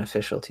 but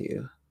beneficial to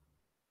you.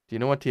 Do you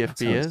know what That TFP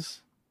sounds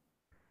is?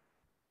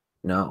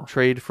 no.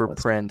 Trade for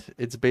What's print.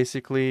 It's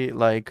basically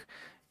like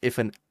if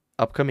an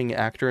upcoming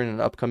actor and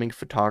an upcoming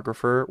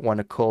photographer want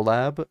to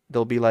collab,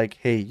 they'll be like,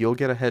 "Hey, you'll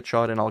get a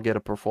headshot and I'll get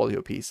a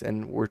portfolio piece,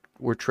 and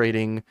we're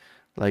trading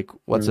like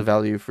what's the mm,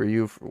 value for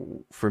you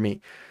for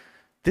me."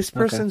 This okay?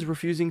 person's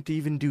refusing to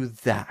even do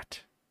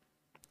that.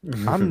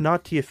 I'm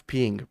not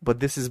TFPing, but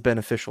this is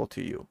beneficial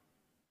to you.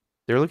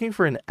 They're looking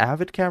for an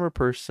avid camera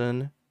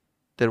person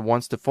that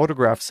wants to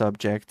photograph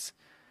subjects,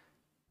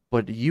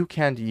 but you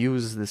can't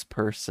use this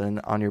person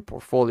on your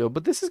portfolio,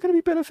 but this is going to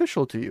be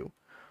beneficial to you.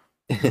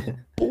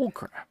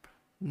 Bullcrap.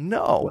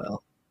 No.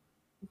 Well,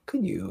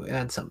 could you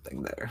add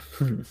something there?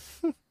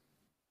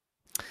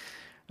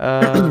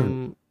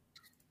 Um,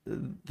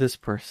 this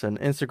person,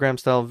 Instagram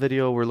style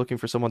video. We're looking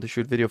for someone to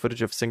shoot video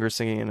footage of singers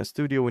singing in a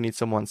studio. We need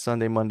someone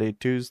Sunday, Monday,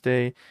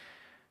 Tuesday,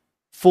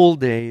 full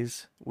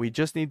days. We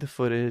just need the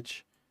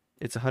footage.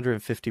 It's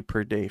 150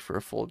 per day for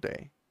a full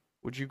day.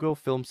 Would you go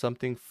film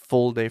something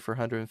full day for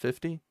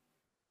 150?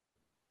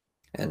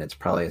 And it's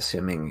probably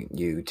assuming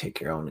you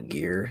take your own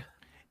gear.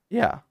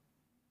 Yeah.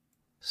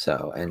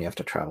 So, and you have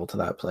to travel to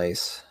that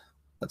place.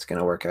 That's going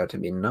to work out to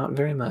be not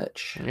very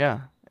much.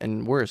 Yeah.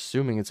 And we're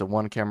assuming it's a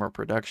one camera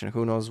production.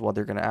 Who knows what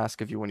they're going to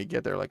ask of you when you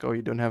get there? Like, oh,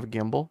 you don't have a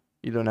gimbal?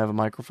 You don't have a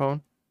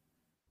microphone?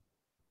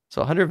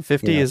 So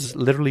 150 Yeah. is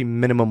literally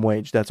minimum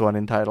wage. That's what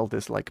entitled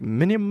is like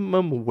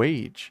minimum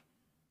wage.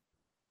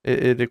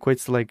 It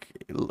equates to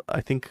like,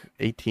 I think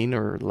 18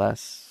 or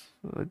less,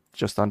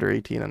 just under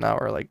 18 an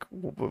hour. Like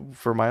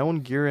for my own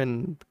gear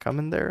and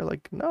coming there,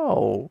 like,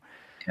 no.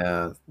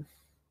 Yeah.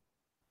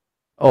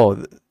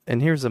 Oh,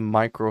 and here's a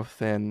micro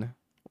thin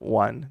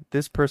one.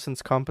 This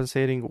person's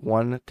compensating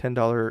one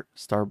 $10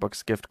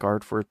 Starbucks gift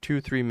card for a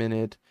 2-3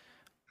 minute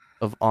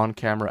of on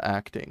camera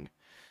acting.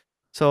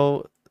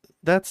 So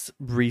that's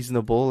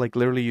reasonable. Like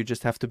literally, you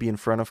just have to be in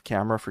front of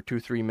camera for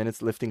 2-3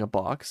 minutes lifting a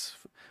box.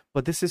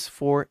 But this is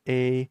for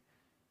a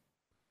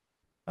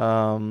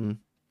um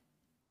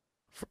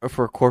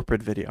for a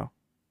corporate video.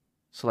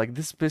 So like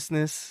this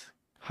business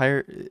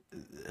hire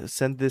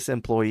send this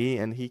employee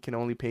and he can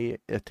only pay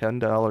a $10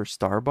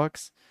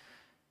 Starbucks.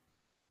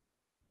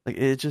 Like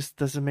it just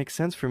doesn't make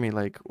sense for me.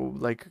 Like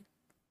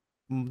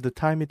the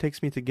time it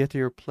takes me to get to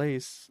your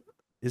place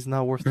is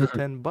not worth the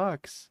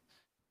 $10.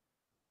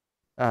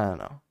 I don't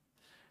know.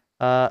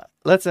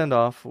 Let's end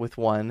off with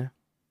one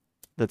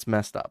that's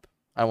messed up.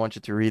 I want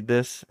you to read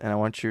this, and I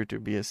want you to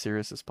be as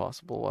serious as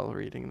possible while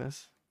reading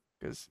this,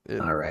 because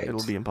All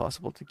it'll right. be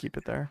impossible to keep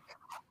it there.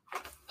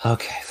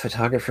 Okay,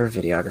 photographer,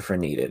 videographer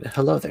needed.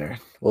 Hello there.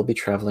 We'll be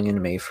traveling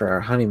in May for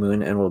our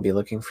honeymoon and we'll be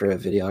looking for a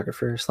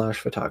videographer slash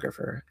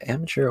photographer,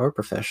 amateur or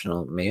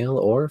professional, male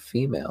or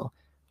female,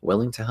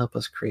 willing to help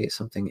us create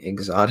something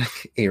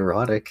exotic,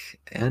 erotic,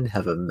 and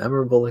have a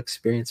memorable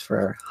experience for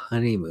our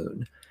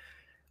honeymoon.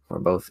 We're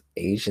both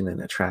Asian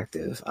and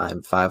attractive.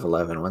 I'm 5'11",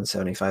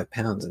 175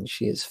 pounds, and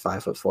she is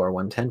 5'4",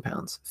 110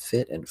 pounds,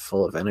 fit and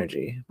full of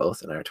energy,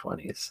 both in our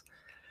 20s.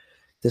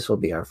 This will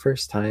be our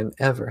first time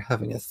ever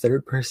having a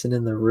third person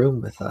in the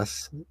room with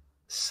us,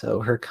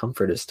 so her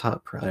comfort is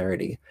top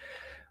priority.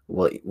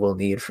 what we'll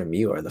need from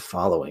you are the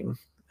following.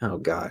 Oh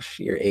gosh,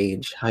 your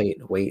age, height,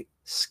 weight,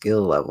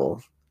 skill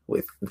level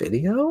with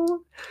video?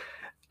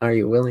 Are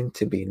you willing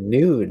to be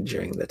nude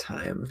during the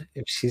time?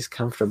 If she's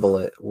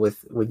comfortable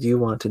with, would you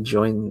want to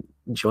join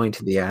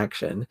to the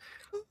action?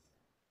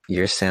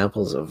 Your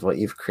samples of what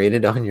you've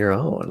created on your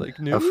own. Like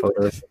nude?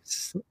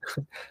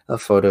 A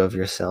photo of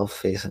yourself,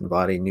 face and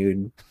body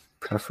nude,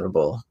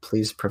 preferable.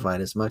 Please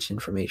provide as much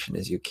information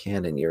as you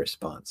can in your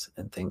response,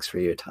 and thanks for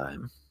your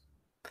time.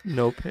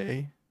 No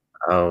pay.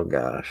 Oh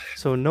gosh.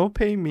 So no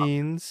pay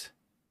means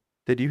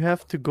that you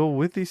have to go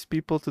with these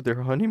people to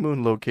their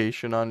honeymoon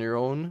location on your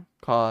own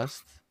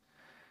cost.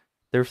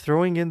 They're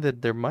throwing in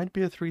that there might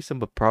be a threesome,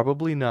 but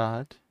probably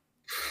not.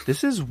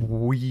 This is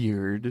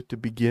weird to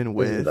begin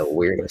This is the with.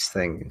 weirdest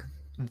thing.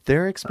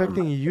 They're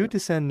expecting you to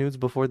send nudes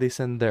before they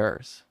send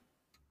theirs.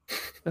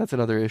 That's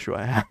another issue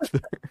I have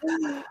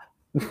there.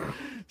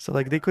 So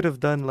like they could have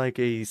done like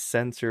a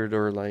censored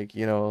or like,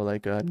 you know,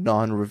 like a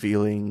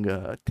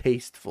non-revealing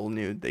tasteful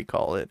nude they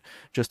call it,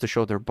 just to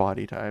show their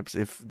body types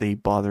if they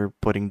bother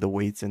putting the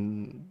weights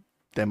and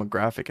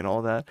demographic and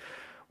all that.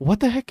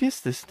 What the heck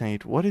is this,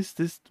 Nate? What is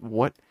this?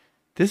 What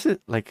this is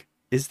like,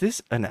 is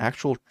this an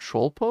actual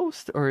troll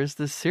post or is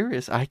this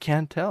serious? I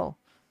can't tell.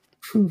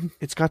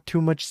 It's got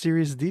too much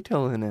serious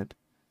detail in it.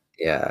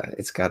 Yeah,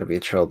 it's got to be a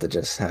troll to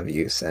just have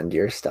you send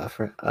your stuff.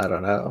 I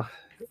don't know.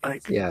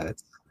 Like, Yeah,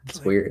 it's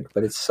like, weird,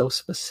 but it's so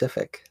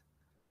specific.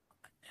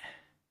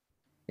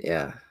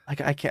 Yeah.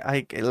 I can't,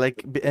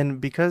 like, and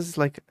because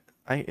like,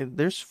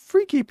 there's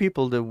freaky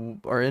people that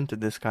are into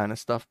this kind of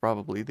stuff.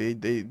 Probably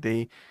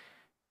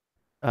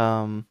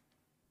um,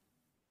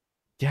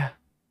 yeah.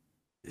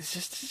 It's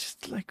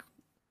just like,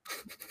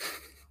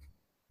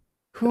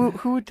 who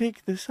would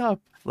take this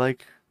up?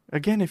 Like,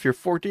 again, if you're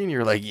 14,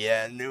 you're like,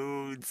 yeah,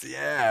 nudes,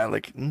 yeah.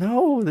 Like,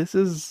 no, this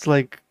is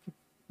like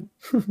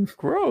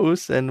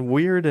gross and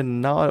weird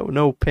and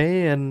no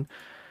pay. And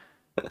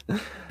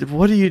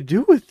what do you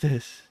do with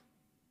this?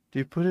 Do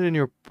you put it in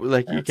your,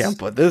 like, you can't That's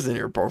put this in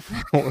your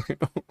portfolio.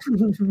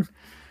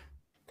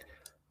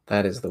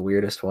 that is the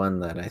weirdest one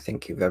that I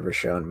think you've ever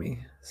shown me.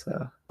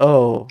 So,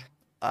 Oh,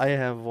 I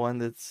have one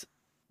that's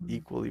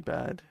equally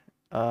bad.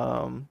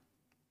 Um,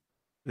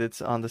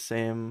 that's on the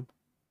same,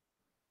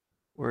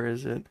 where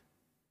is it?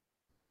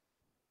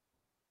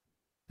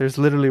 There's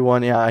literally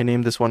one, yeah, I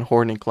named this one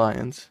Horny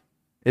Clients.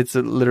 It's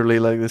literally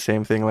like the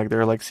same thing. Like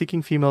they're like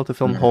seeking female to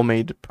film mm,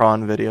 homemade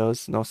prawn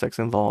videos, no sex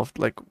involved.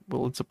 Like,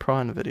 well, it's a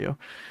prawn video.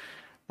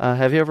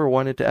 Have you ever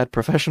wanted to add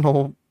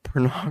professional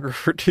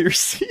pornographer to your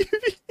CV?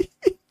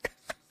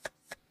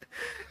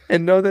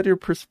 And know that your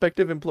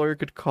prospective employer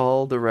could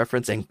call the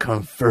reference and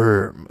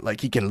confirm. Like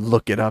he can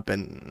look it up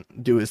and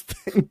do his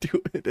thing, do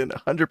it in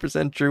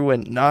 100% true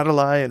and not a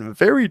lie and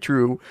very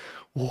true.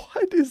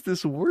 What is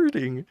this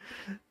wording?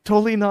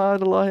 Totally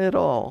not a lie at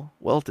all.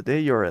 Well, today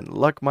you're in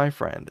luck, my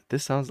friend.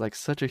 This sounds like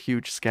such a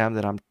huge scam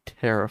that I'm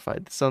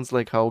terrified. This sounds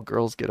like how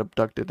girls get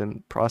abducted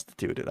and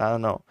prostituted. I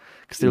don't know.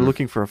 Because they're mm,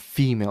 looking for a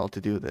female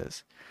to do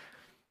this.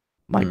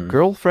 My mm,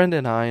 girlfriend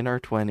and I in our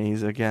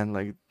 20s, again,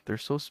 like, they're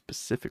so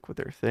specific with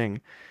their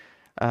thing.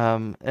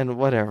 And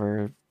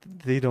whatever.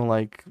 They don't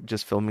like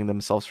just filming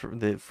themselves.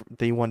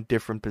 They want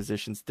different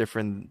positions,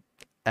 different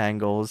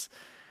angles.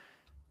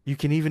 You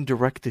can even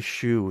direct the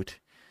shoot.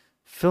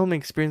 Filming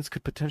experience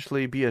could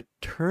potentially be a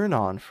turn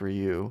on for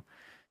you.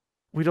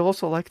 We'd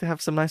also like to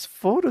have some nice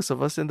photos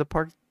of us in the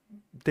park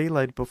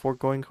daylight before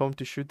going home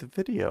to shoot the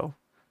video.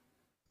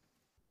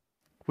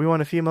 We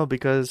want a female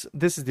because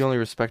this is the only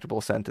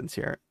respectable sentence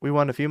here. We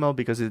want a female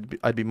because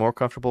I'd be more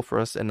comfortable for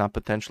us and not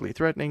potentially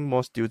threatening.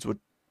 Most dudes would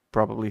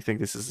probably think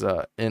this is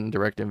an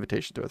indirect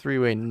invitation to a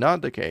three-way.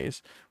 Not the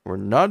case. We're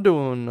not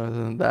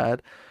doing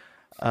that.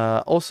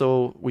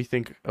 Also, we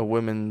think a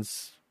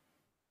woman's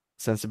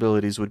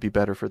sensibilities would be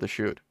better for the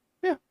shoot.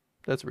 Yeah,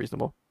 that's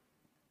reasonable.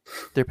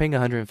 They're paying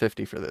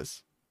 150 for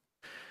this,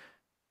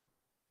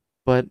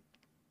 but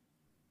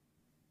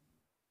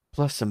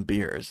plus some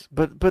beers.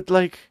 But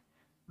like,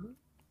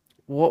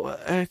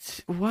 what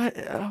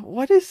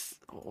is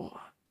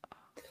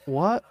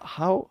what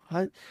how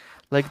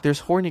like there's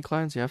horny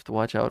clients you have to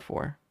watch out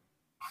for.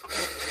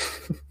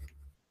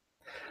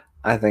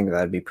 I think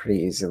that'd be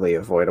pretty easily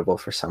avoidable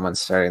for someone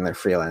starting their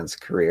freelance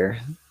career.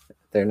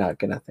 They're not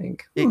gonna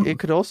think, It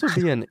could also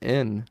be an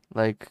in,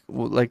 like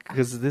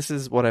because this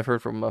is what I've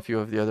heard from a few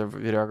of the other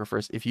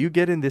videographers. If you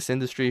get in this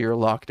industry, you're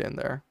locked in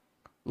there.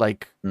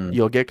 Like mm,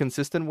 you'll get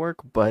consistent work,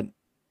 but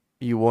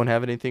you won't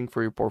have anything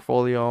for your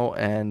portfolio,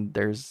 and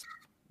there's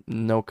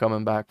no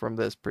coming back from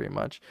this pretty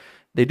much.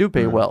 They do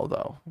pay mm. well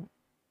though,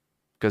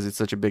 because it's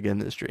such a big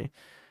industry.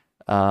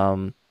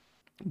 Um,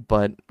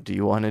 but do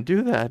you want to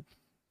do that?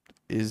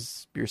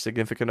 Is your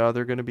significant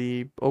other going to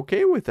be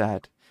okay with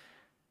that?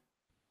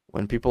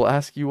 When people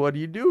ask you what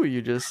do,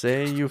 you just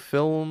say you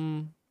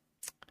film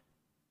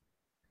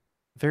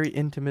very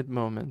intimate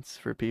moments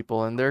for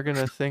people, and they're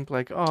gonna think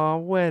like, "Oh,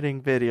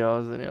 wedding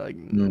videos," and you're like,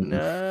 Mm.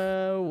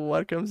 "No,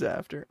 what comes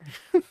after?"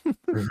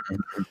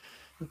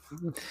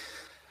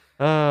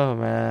 Oh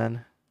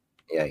man.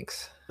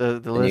 Yikes. The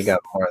And you list.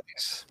 got more of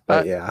these. I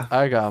But yeah.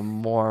 I got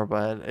more,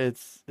 but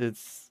it's.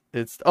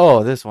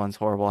 Oh, this one's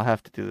horrible. I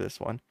have to do this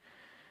one.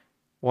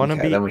 Wanna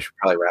Okay, then be we should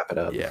probably wrap it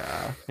up.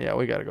 Yeah,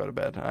 we gotta go to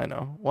bed. I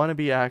know. Wanna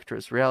be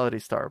actress, reality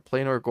star,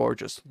 plain or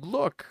gorgeous.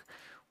 Look,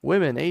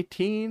 women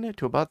 18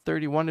 to about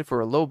 30 wanted for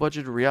a low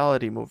budget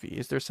reality movie.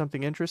 Is there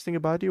something interesting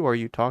about you? Are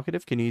you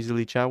talkative? Can you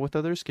easily chat with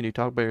others? Can you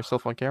talk by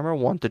yourself on camera?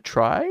 Want to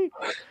try?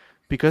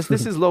 Because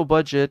this is low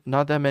budget,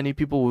 not that many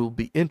people will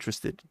be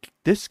interested.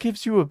 This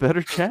gives you a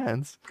better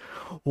chance.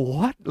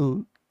 What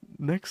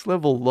next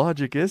level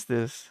logic is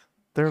this?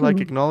 They're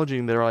like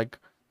acknowledging they're like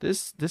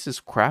this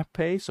is crap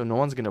pay, so no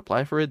one's gonna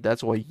apply for it.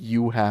 That's why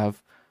you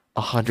have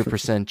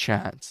 100%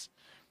 chance.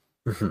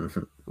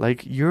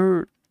 Like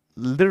you're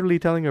literally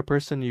telling a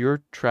person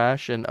you're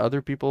trash and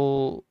other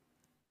people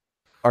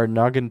are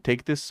not gonna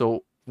take this,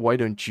 so why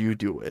don't you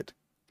do it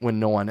when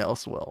no one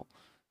else will?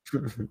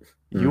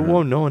 You Hmm.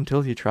 won't know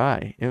until you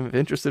try. If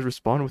interested,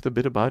 respond with a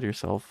bit about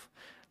yourself.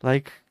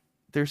 Like,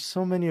 there's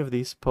so many of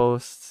these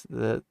posts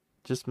that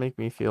just make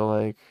me feel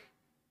like,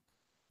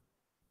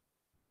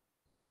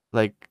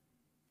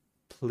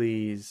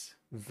 please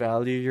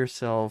value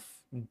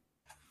yourself.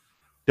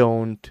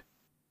 Don't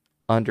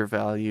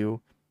undervalue.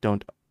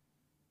 Don't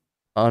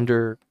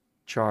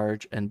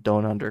undercharge and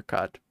don't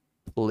undercut.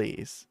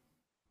 Please.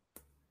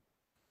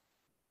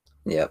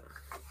 Yep.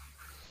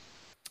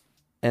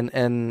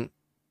 And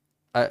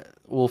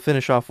we'll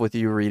finish off with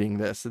you reading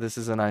this. This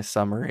is a nice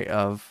summary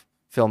of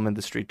film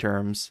industry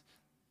terms.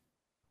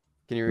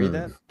 Can you read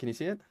that? Mm. Can you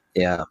see it?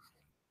 Yeah.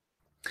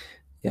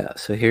 Yeah.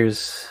 So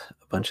here's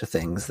a bunch of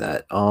things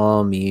that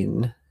all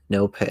mean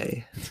no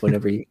pay.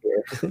 Whenever you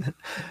hear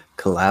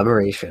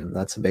collaboration,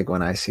 that's a big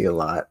one I see a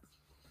lot.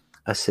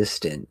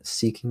 Assistant,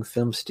 seeking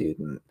film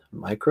student,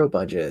 micro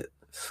budget,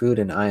 food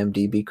and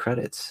IMDb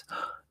credits,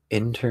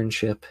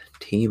 internship,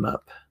 team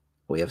up.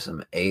 We have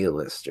some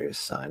A-listers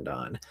signed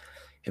on.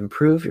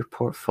 Improve your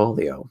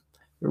portfolio.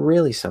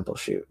 Really simple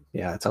shoot.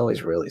 Yeah, it's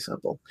always really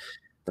simple.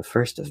 The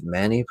first of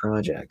many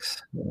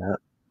projects. Yeah,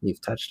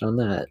 you've touched on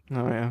that.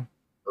 Oh yeah.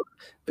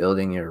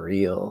 Building your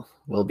reel.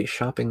 We'll be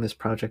shopping this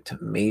project to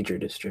major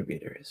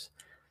distributors.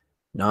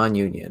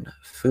 Non-union,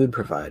 food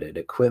provided,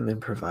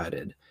 equipment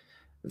provided,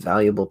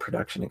 valuable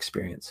production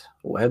experience,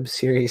 web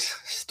series,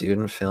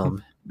 student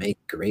film, make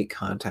great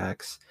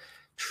contacts,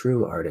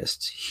 true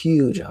artists,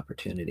 huge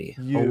opportunity,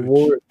 Huge.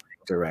 award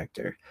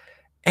director,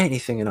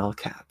 anything in all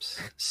caps,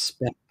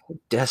 spec,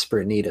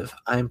 desperate need of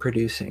I'm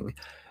producing,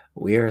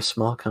 we are a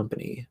small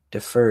company,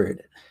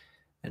 deferred,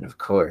 and of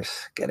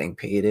course, getting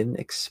paid in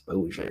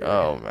exposure.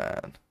 Oh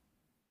man.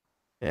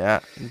 Yeah.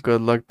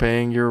 Good luck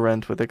paying your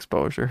rent with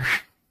exposure.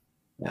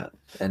 Yeah.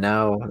 And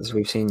now, as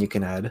we've seen, you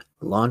can add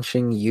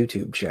launching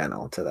YouTube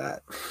channel to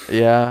that.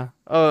 Yeah.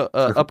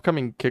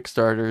 Upcoming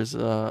Kickstarters.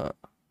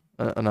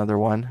 Another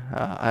one.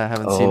 I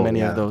haven't seen Oh,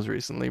 many of yeah. those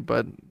recently,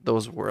 but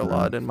those were a Mhm.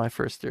 lot in my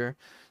first year.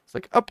 It's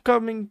like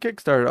upcoming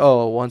Kickstarter.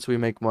 Oh, once we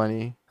make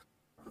money,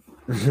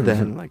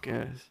 then like.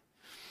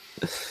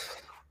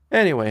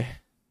 Anyway,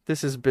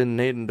 this has been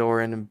Nate and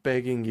Doran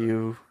begging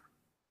you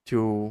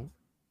to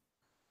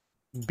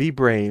be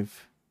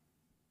brave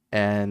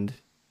and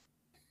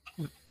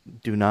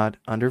do not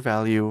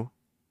undervalue,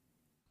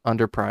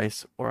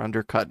 underprice, or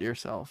undercut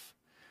yourself.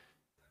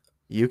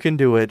 You can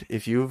do it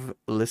if you've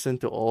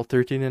listened to all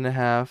 13 and a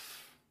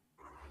half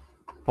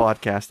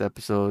podcast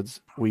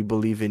episodes. We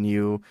believe in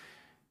you.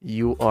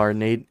 You are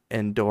Nate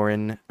and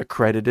Doran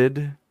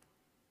accredited.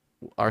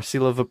 Our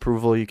seal of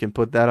approval, you can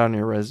put that on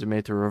your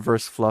resume to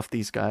reverse fluff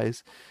these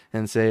guys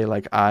and say,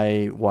 like,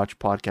 I watch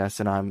podcasts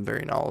and I'm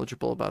very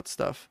knowledgeable about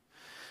stuff.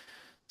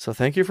 So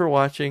thank you for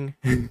watching.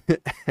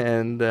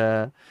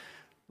 And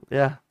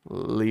yeah,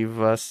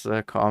 leave us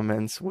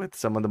comments with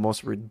some of the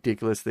most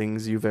ridiculous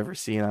things you've ever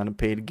seen on a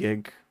paid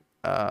gig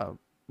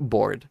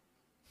board.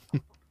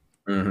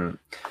 Mhm.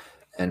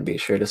 And be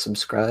sure to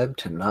subscribe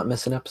to not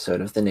miss an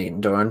episode of the Nate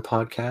and Doran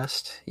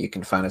podcast. You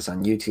can find us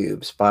on YouTube,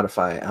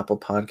 Spotify, Apple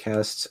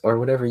Podcasts, or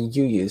whatever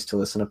you use to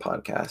listen to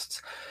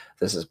podcasts.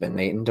 This has been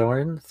Nate and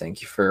Doran.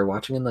 Thank you for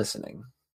watching and listening.